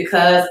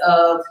because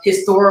of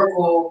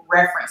historical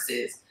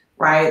references,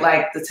 right?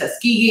 Like the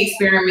Tuskegee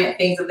experiment,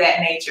 things of that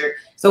nature.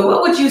 So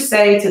what would you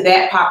say to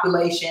that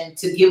population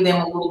to give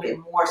them a little bit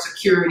more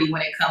security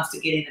when it comes to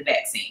getting the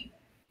vaccine?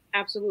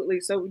 Absolutely.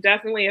 So we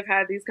definitely have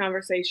had these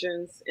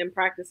conversations in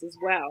practice as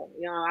well.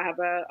 You know, I have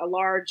a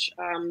large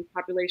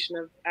population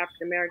of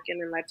African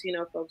American and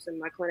Latino folks in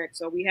my clinic,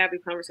 so we have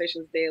these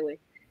conversations daily.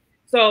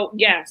 So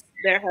yes,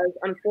 there has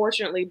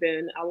unfortunately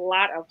been a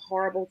lot of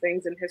horrible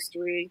things in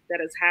history that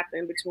has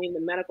happened between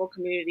the medical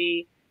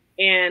community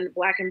and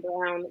Black and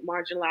Brown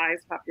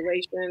marginalized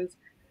populations.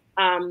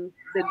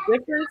 The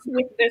difference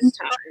with this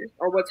time,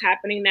 or what's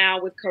happening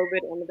now with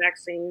COVID and the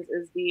vaccines,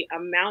 is the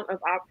amount of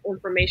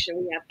information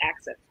we have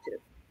access to.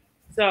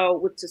 So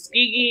with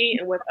Tuskegee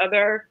and with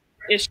other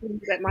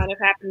issues that might have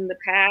happened in the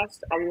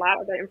past, a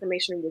lot of that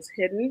information was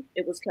hidden.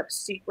 It was kept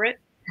secret.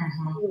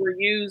 We were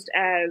used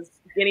as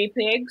guinea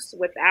pigs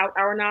without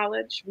our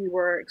knowledge. We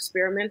were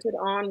experimented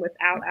on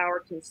without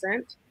our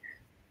consent.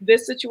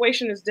 This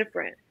situation is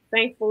different.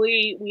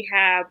 Thankfully, we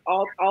have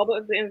all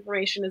of the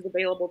information is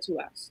available to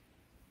us.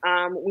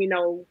 We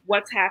know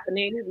what's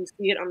happening. We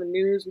see it on the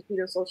news. We see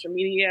it on social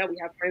media. We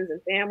have friends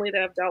and family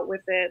that have dealt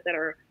with it, that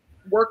are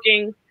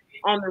working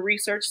on the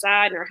research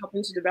side and are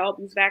helping to develop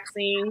these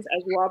vaccines.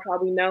 As you all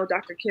probably know,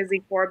 Dr.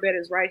 Kizzy Corbett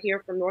is right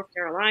here from North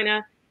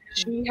Carolina.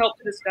 She helped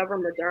to discover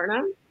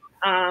Moderna.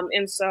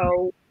 And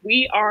so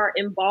we are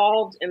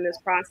involved in this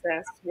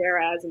process,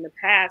 whereas in the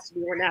past,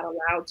 we were not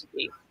allowed to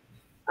be.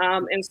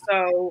 And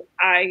so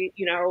I,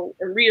 you know,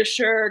 am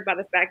reassured by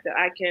the fact that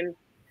I can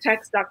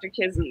text Dr.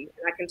 Kizzy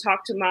and I can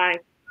talk to my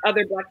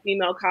other Black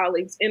female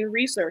colleagues in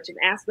research and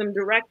ask them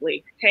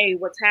directly, hey,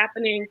 what's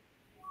happening?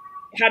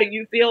 How do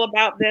you feel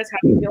about this? How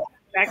do you feel about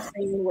the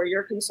vaccine? What are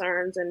your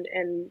concerns? And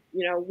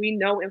you know, we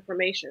know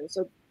information.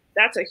 So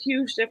that's a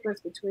huge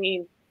difference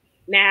between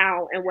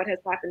now and what has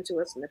happened to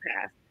us in the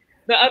past.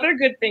 The other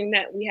good thing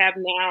that we have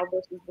now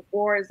versus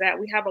before is that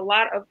we have a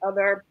lot of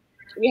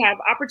we have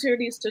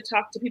opportunities to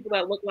talk to people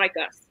that look like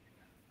us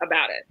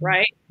about it,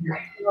 right?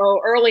 So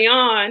early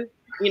on,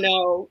 you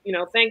know,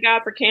 thank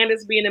God for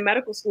Candace being in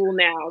medical school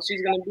now.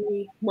 She's going to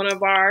be one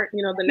of our,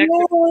 you know, the next,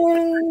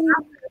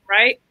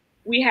 right?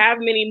 We have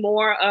many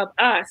more of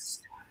us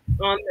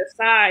on the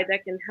side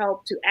that can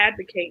help to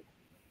advocate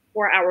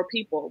for our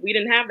people. We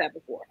didn't have that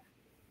before.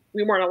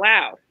 We weren't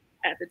allowed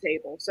at the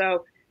table.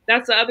 So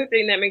that's the other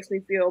thing that makes me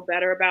feel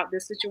better about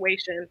this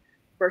situation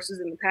versus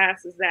in the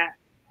past is that,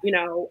 you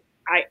know,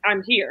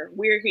 I'm here.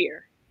 We're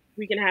here.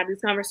 We can have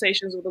these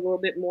conversations with a little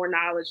bit more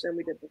knowledge than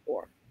we did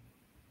before.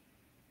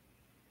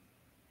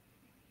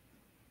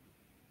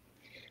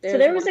 So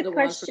there was a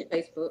question.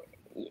 Facebook.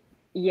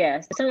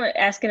 Yes, someone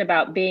asking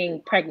about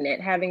being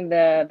pregnant, having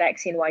the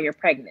vaccine while you're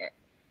pregnant.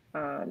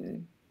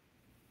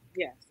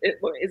 Yes.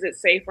 Is it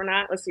safe or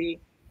not? Let's see.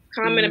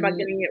 Comment about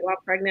getting it while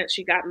pregnant.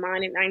 She got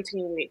mine at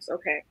 19 weeks.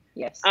 Okay.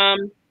 Yes.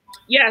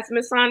 Yes,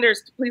 Ms.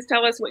 Saunders, please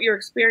tell us what your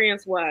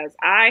experience was.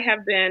 I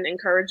have been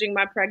encouraging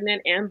my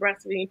pregnant and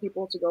breastfeeding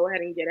people to go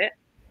ahead and get it.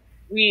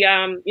 We,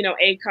 you know,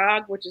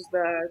 ACOG, which is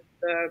the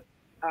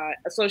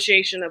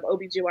Association of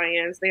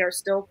OBGYNs, they are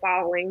still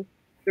following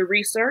the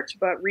research,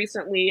 but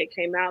recently it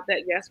came out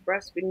that yes,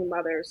 breastfeeding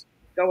mothers,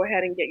 go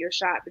ahead and get your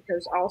shot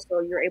because also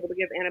you're able to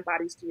give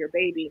antibodies to your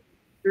baby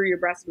through your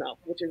breast milk,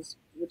 which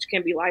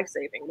can be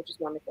life-saving, which is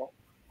wonderful.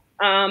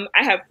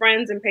 I have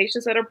friends and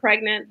patients that are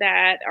pregnant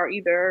that are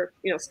either,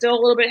 you know, still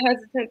a little bit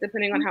hesitant,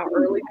 depending on how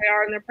early they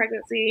are in their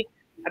pregnancy,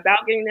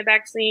 about getting the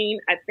vaccine.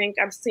 I think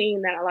I've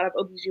seen that a lot of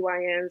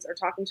OBGYNs are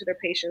talking to their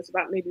patients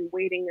about maybe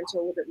waiting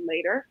until a little bit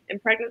later in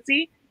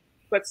pregnancy,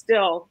 but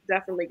still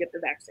definitely get the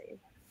vaccine.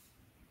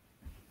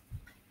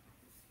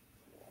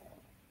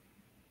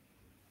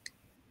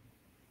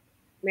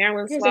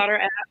 Marilyn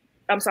Slaughter,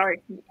 I'm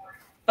sorry.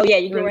 Oh yeah,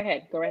 you go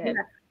ahead. Go ahead.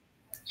 Yeah.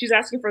 She's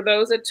asking for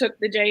those that took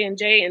the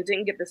J&J and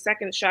didn't get the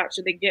second shot,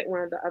 should they get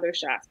one of the other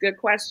shots? Good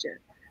question.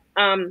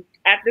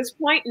 At this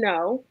point,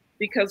 no,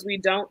 because we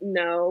don't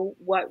know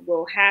what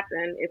will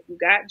happen if you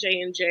got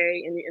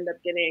J&J and you end up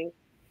getting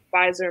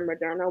Pfizer and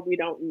Moderna. We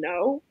don't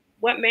know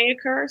what may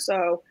occur,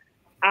 so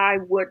I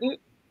wouldn't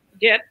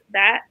get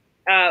that.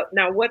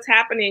 Now, what's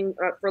happening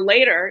for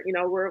later? You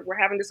know, we're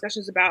having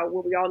discussions about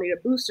will we all need a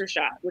booster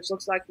shot, which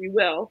looks like we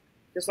will,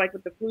 just like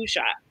with the flu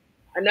shot.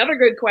 Another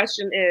good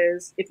question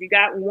is, if you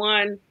got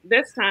one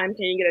this time,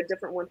 can you get a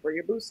different one for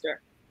your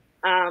booster?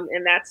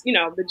 And that's, you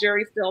know, the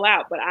jury's still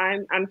out, but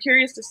I'm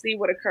curious to see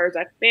what occurs.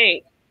 I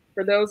think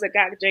for those that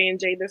got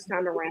J&J this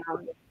time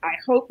around, I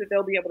hope that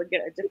they'll be able to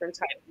get a different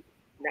type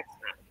next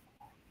time,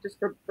 just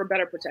for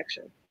better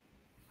protection.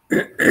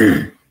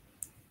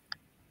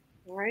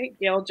 All right,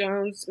 Gail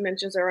Jones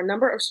mentions there are a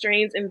number of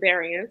strains and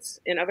variants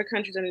in other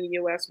countries and in the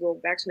US. Will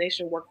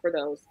vaccination work for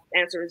those?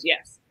 Answer is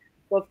yes.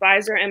 Both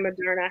Pfizer and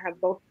Moderna have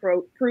both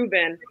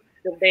proven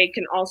that they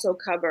can also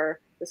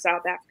cover the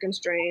South African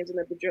strains and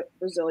the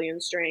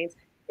Brazilian strains.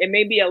 It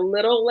may be a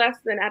little less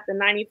than at the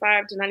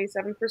 95 to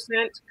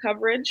 97%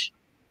 coverage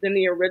than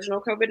the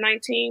original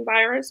COVID-19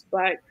 virus,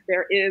 but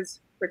there is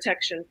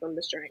protection from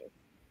the strain.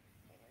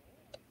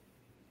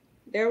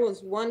 There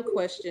was one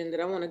question that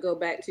I want to go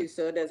back to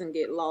so it doesn't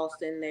get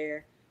lost in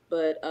there.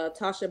 But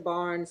Tasha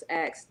Barnes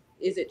asked,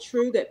 is it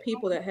true that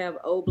people that have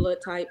O blood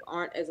type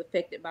aren't as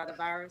affected by the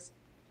virus?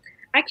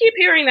 I keep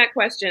hearing that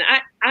question.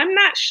 I'm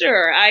not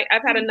sure.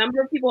 I've had a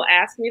number of people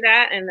ask me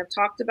that and have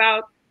talked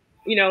about,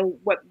 you know,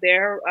 what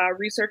their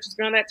research has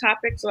been on that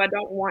topic. So I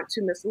don't want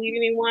to mislead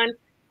anyone.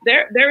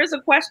 There is a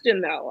question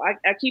though.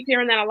 I keep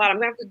hearing that a lot. I'm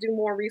gonna have to do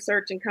more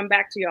research and come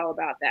back to y'all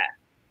about that.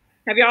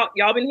 Have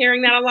y'all been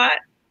hearing that a lot?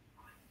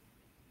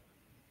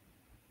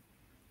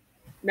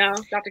 No,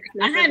 Dr.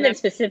 I haven't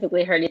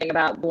specifically heard anything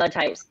about blood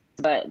types,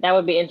 but that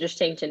would be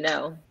interesting to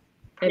know.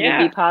 It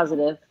would be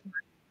positive.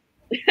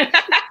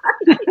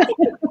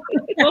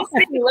 We'll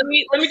see. Let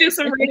me do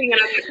some reading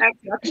and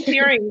I'm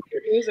hearing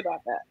news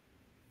about that.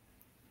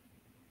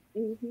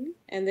 Mm-hmm.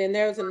 And then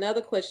there's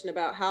another question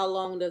about how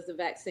long does the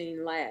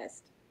vaccine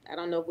last? I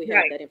don't know if we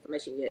have that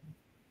information yet.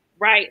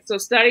 Right. So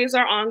studies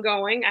are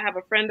ongoing. I have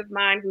a friend of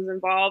mine who's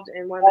involved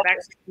in one of the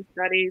vaccine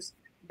studies.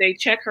 They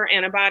check her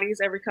antibodies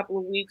every couple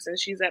of weeks, and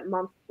she's at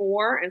month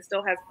 4 and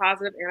still has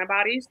positive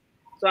antibodies.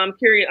 So I'm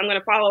curious. I'm going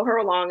to follow her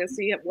along and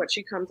see what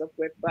she comes up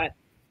with. But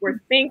we're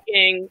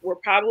thinking we're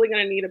probably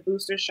going to need a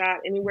booster shot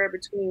anywhere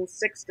between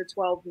 6 to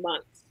 12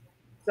 months.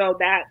 So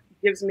that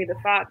gives me the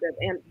thought that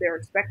they're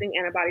expecting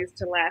antibodies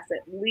to last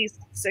at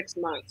least 6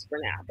 months for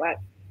now. But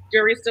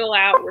jury's still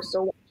out. We're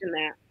still watching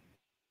that.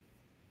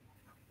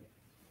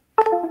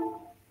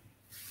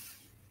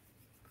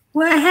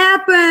 What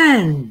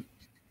happened?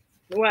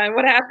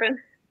 What happened?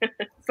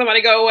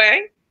 Somebody go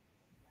away?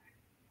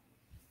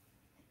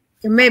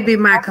 It may be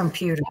my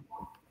computer.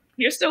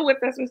 You're still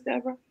with us, Ms.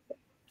 Deborah?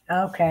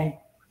 Okay.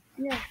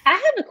 Yeah. I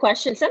have a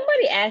question.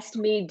 Somebody asked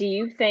me, do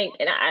you think,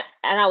 and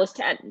I was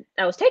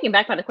taken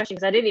back by the question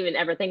because I didn't even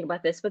ever think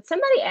about this, but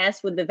somebody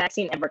asked, would the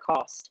vaccine ever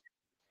cost?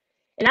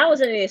 And I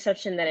was under the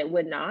assumption that it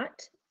would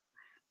not.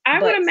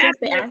 I would imagine. Since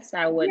they asked,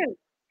 I would.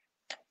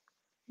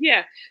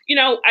 Yeah. You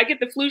know, I get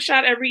the flu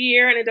shot every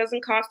year and it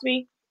doesn't cost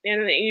me.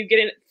 And you get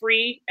it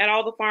free at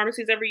all the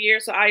pharmacies every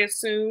year. So I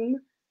assume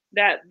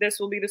that this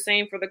will be the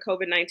same for the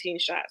COVID-19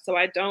 shot. So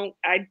I don't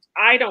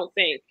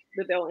think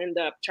that they'll end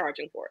up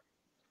charging for it.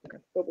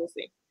 Okay. But we'll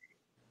see.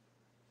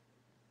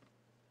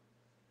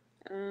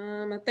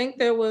 I think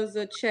there was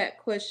a chat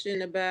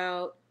question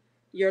about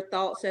your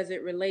thoughts as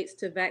it relates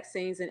to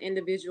vaccines and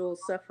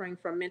individuals suffering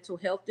from mental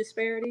health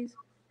disparities.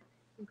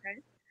 Okay.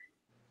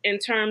 In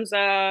terms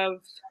of,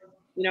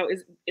 you know,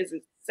 is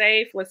it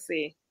safe? Let's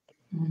see.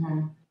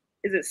 Mm-hmm.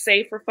 Is it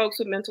safe for folks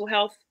with mental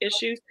health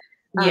issues?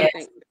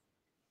 Yes.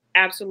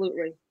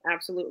 Absolutely.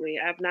 Absolutely.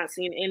 I've not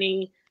seen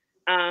any,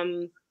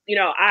 you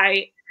know,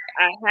 I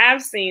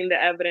have seen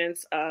the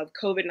evidence of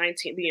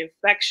COVID-19, the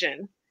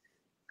infection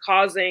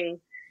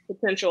causing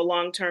potential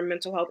long-term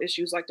mental health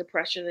issues like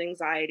depression and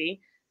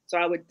anxiety. So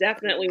I would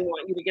definitely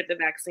want you to get the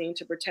vaccine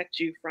to protect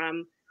you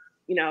from,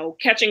 you know,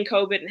 catching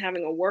COVID and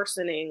having a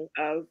worsening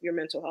of your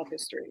mental health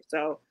history.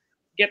 So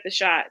get the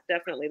shot,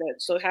 definitely.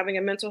 So having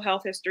a mental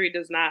health history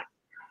does not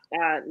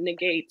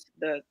negate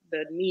the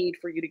need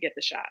for you to get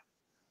the shot.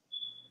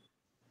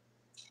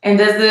 And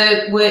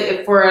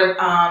for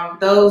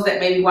those that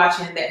may be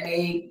watching that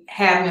may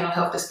have mental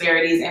health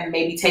disparities and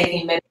may be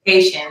taking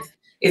medications,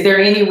 is there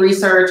any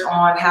research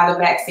on how the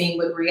vaccine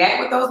would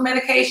react with those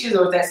medications,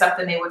 or is that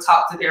something they would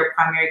talk to their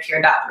primary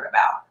care doctor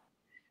about?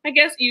 I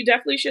guess you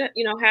definitely should,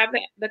 you know, have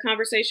the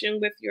conversation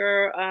with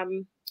your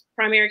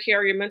primary care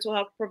or your mental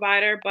health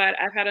provider. But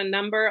I've had a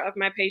number of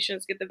my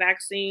patients get the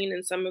vaccine,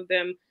 and some of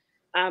them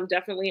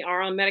definitely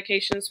are on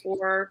medications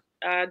for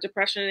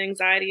depression and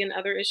anxiety and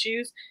other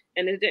issues,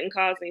 and it didn't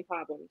cause any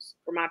problems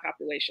for my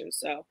population.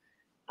 So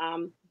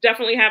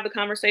definitely have the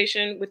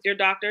conversation with your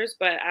doctors,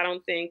 but I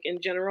don't think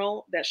in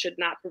general that should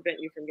not prevent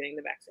you from getting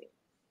the vaccine.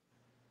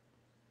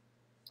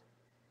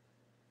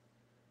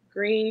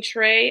 Green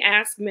Trey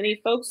asks, many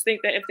folks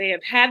think that if they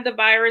have had the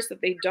virus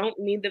that they don't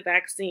need the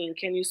vaccine.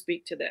 Can you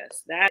speak to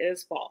this? That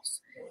is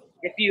false.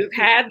 If you've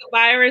had the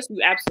virus,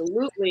 you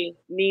absolutely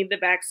need the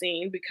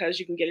vaccine because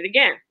you can get it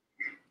again,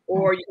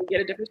 or you can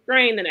get a different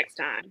strain the next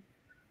time.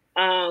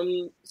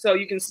 So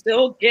you can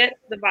still get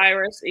the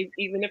virus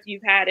even if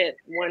you've had it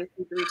 1,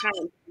 2, 3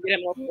 times. You get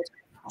it multiple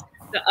times.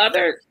 The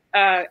other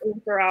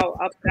answer I'll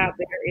put out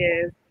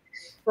there is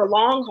for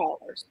long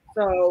haulers.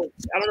 So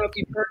I don't know if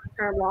you've heard the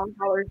term long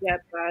haulers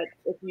yet, but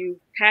if you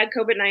had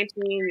COVID-19,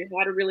 you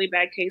had a really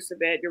bad case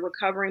of it, you're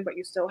recovering, but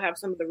you still have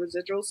some of the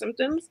residual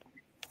symptoms,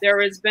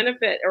 there is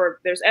benefit, or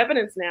there's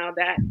evidence now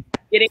that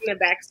getting the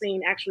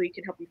vaccine actually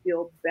can help you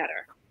feel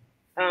better.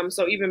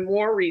 So even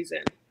more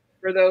reason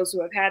for those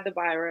who have had the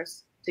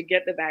virus to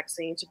get the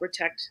vaccine to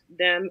protect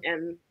them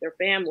and their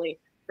family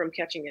from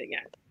catching it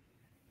again.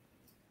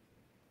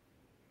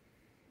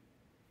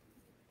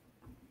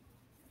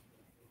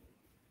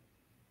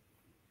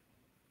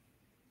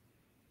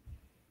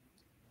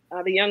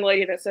 The young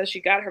lady that says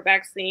she got her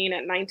vaccine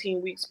at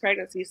 19 weeks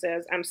pregnancy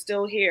says, I'm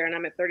still here and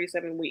I'm at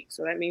 37 weeks.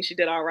 So that means she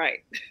did all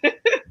right.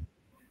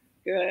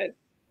 Good.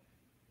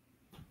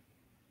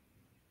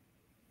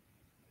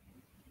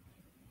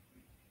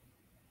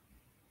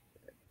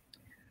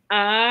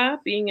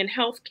 Being in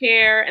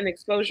healthcare and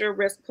exposure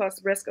risk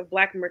plus risk of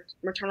Black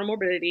maternal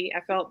morbidity, I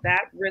felt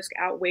that risk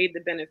outweighed the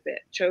benefit.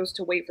 Chose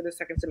to wait for the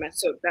second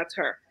semester. So that's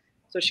her.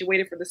 So she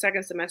waited for the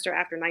second semester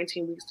after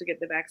 19 weeks to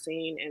get the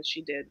vaccine, and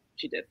she did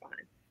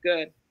fine.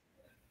 Good.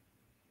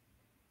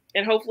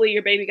 And hopefully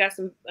your baby got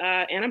some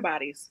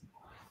antibodies.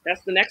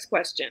 That's the next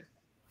question.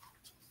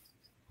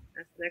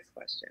 That's the next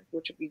question,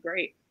 which would be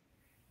great.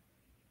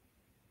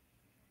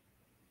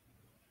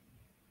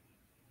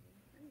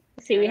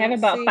 See, we have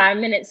about 5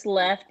 minutes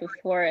left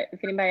before,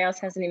 if anybody else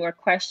has any more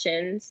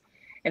questions.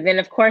 And then,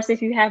 of course,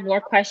 if you have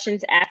more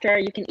questions after,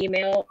 you can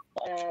email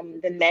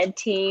the med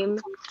team,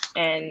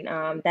 and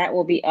that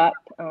will be up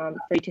for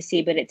you to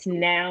see. But it's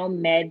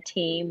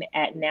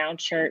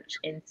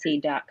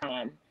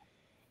nowmedteam@nowchurchnc.com.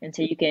 And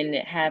so you can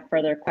have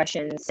further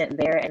questions sent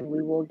there, and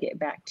we will get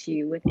back to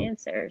you with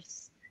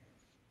answers.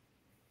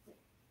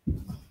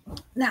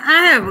 Now,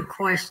 I have a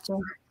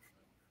question.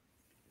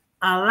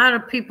 A lot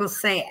of people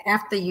say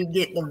after you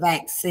get the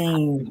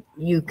vaccine,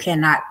 you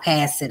cannot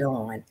pass it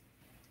on.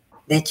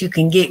 That you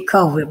can get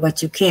COVID,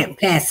 but you can't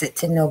pass it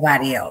to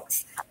nobody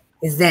else.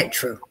 Is that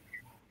true?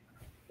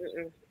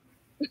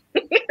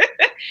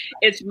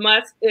 It's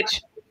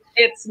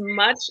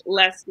much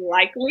less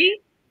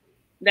likely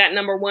that,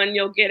 number one,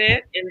 you'll get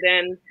it and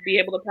then be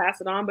able to pass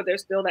it on, but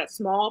there's still that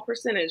small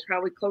percentage,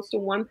 probably close to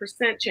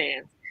 1%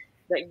 chance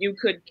that you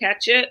could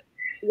catch it,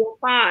 you're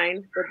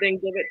fine, but then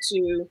give it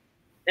to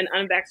an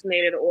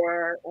unvaccinated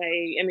or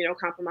a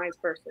immunocompromised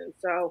person.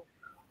 So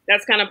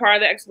that's kind of part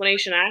of the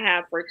explanation I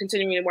have for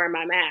continuing to wear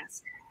my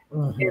mask.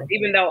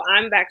 Even though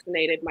I'm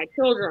vaccinated, my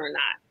children are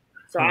not.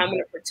 So I'm going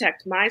to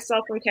protect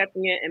myself from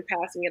catching it and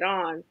passing it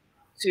on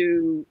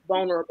to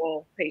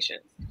vulnerable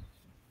patients.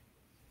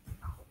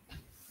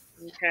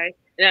 Okay.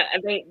 And I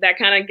think that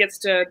kind of gets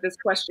to this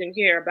question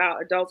here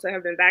about adults that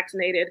have been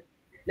vaccinated.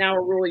 Now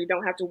a rule, you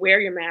don't have to wear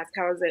your mask.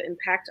 How does it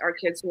impact our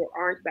kids who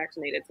aren't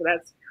vaccinated? So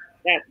that's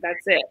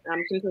it.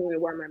 I'm continuing to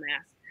wear my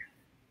mask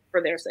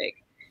for their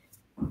sake.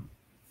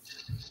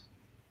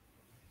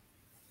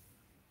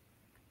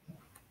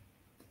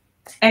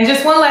 And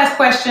just one last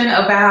question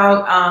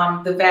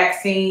about the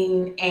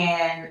vaccine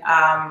and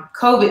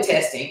COVID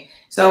testing.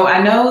 So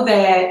I know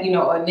that,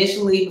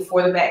 initially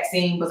before the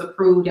vaccine was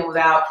approved and was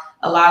out,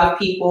 a lot of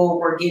people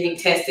were getting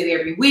tested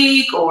every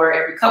week or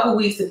every couple of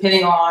weeks,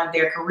 depending on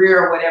their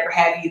career or whatever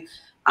have you.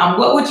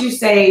 What would you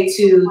say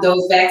to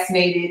those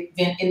vaccinated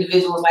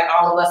individuals like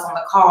all of us on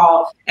the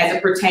call as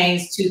it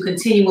pertains to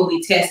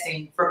continually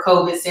testing for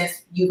COVID,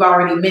 since you've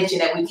already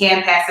mentioned that we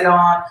can pass it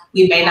on,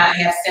 we may not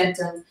have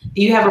symptoms?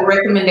 Do you have a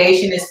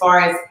recommendation as far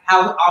as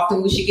how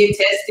often we should get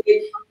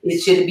tested?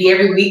 Should it be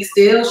every week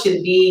still? Should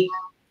it be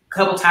a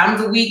couple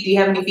times a week? Do you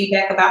have any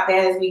feedback about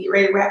that as we get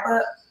ready to wrap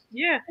up?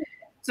 Yeah.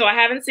 So I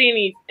haven't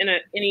seen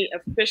any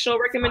official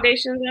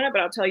recommendations on it, but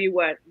I'll tell you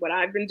what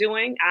I've been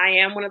doing. I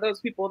am one of those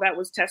people that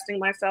was testing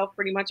myself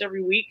pretty much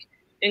every week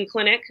in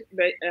clinic,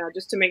 but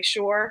just to make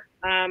sure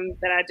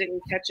that I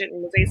didn't catch it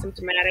and was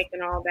asymptomatic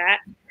and all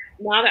that.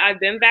 Now that I've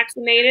been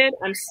vaccinated,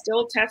 I'm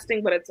still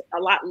testing, but it's a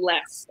lot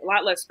less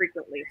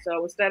frequently.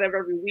 So instead of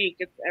every week,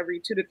 it's every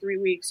 2 to 3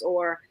 weeks,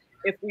 or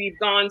if we've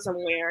gone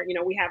somewhere,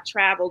 we have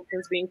traveled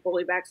since being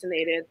fully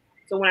vaccinated.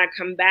 So when I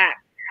come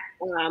back,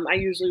 I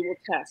usually will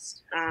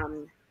test.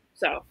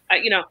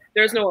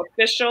 There's no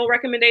official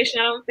recommendation,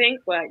 I don't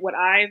think, but what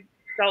I've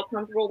felt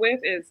comfortable with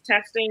is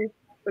testing,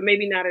 but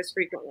maybe not as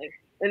frequently.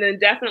 And then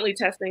definitely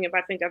testing if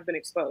I think I've been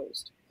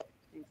exposed.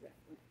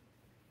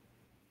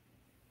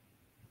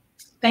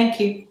 Thank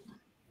you.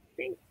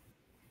 Thanks.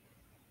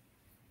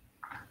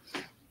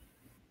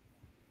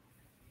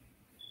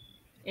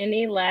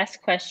 Any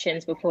last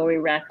questions before we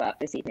wrap up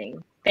this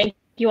evening? Thank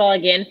you all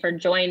again for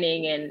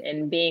joining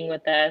and being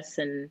with us,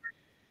 and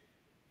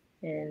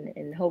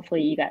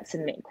hopefully you got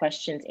some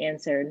questions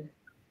answered.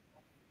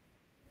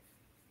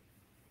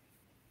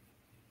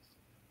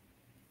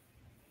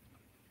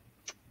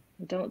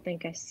 I don't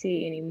think I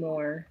see any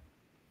more.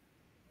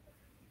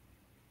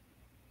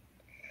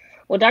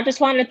 Well, Dr.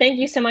 Swanner, thank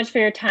you so much for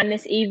your time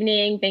this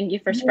evening. Thank you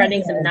for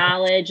spreading some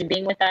knowledge and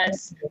being with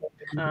us.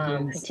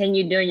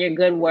 Continue doing your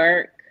good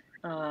work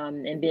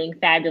and being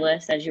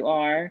fabulous as you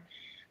are.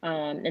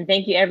 And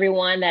thank you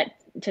everyone that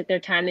took their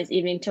time this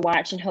evening to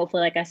watch. And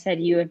hopefully, like I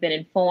said, you have been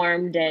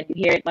informed and you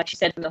hear it, like you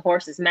said, from the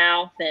horse's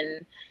mouth,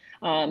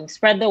 and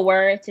spread the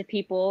word to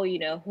people,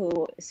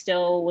 who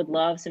still would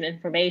love some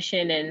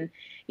information. And,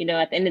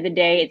 at the end of the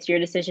day, it's your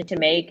decision to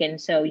make. And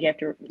so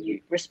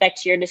you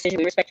respect your decision.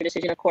 We respect your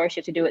decision. Of course, you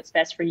have to do what's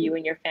best for you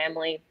and your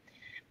family.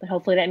 But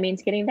hopefully that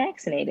means getting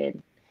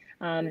vaccinated.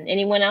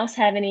 Anyone else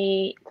have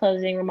any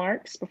closing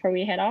remarks before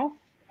we head off?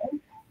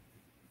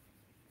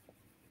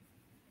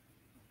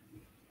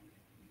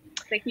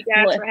 Thank you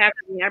guys for having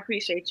me. I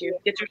appreciate you.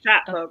 Get your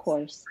shot, folks. Of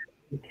course.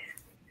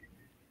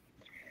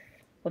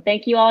 Well,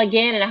 thank you all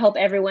again, and I hope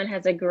everyone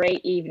has a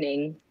great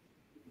evening.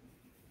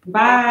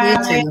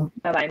 Bye. You too.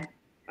 Bye-bye.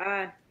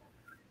 Bye.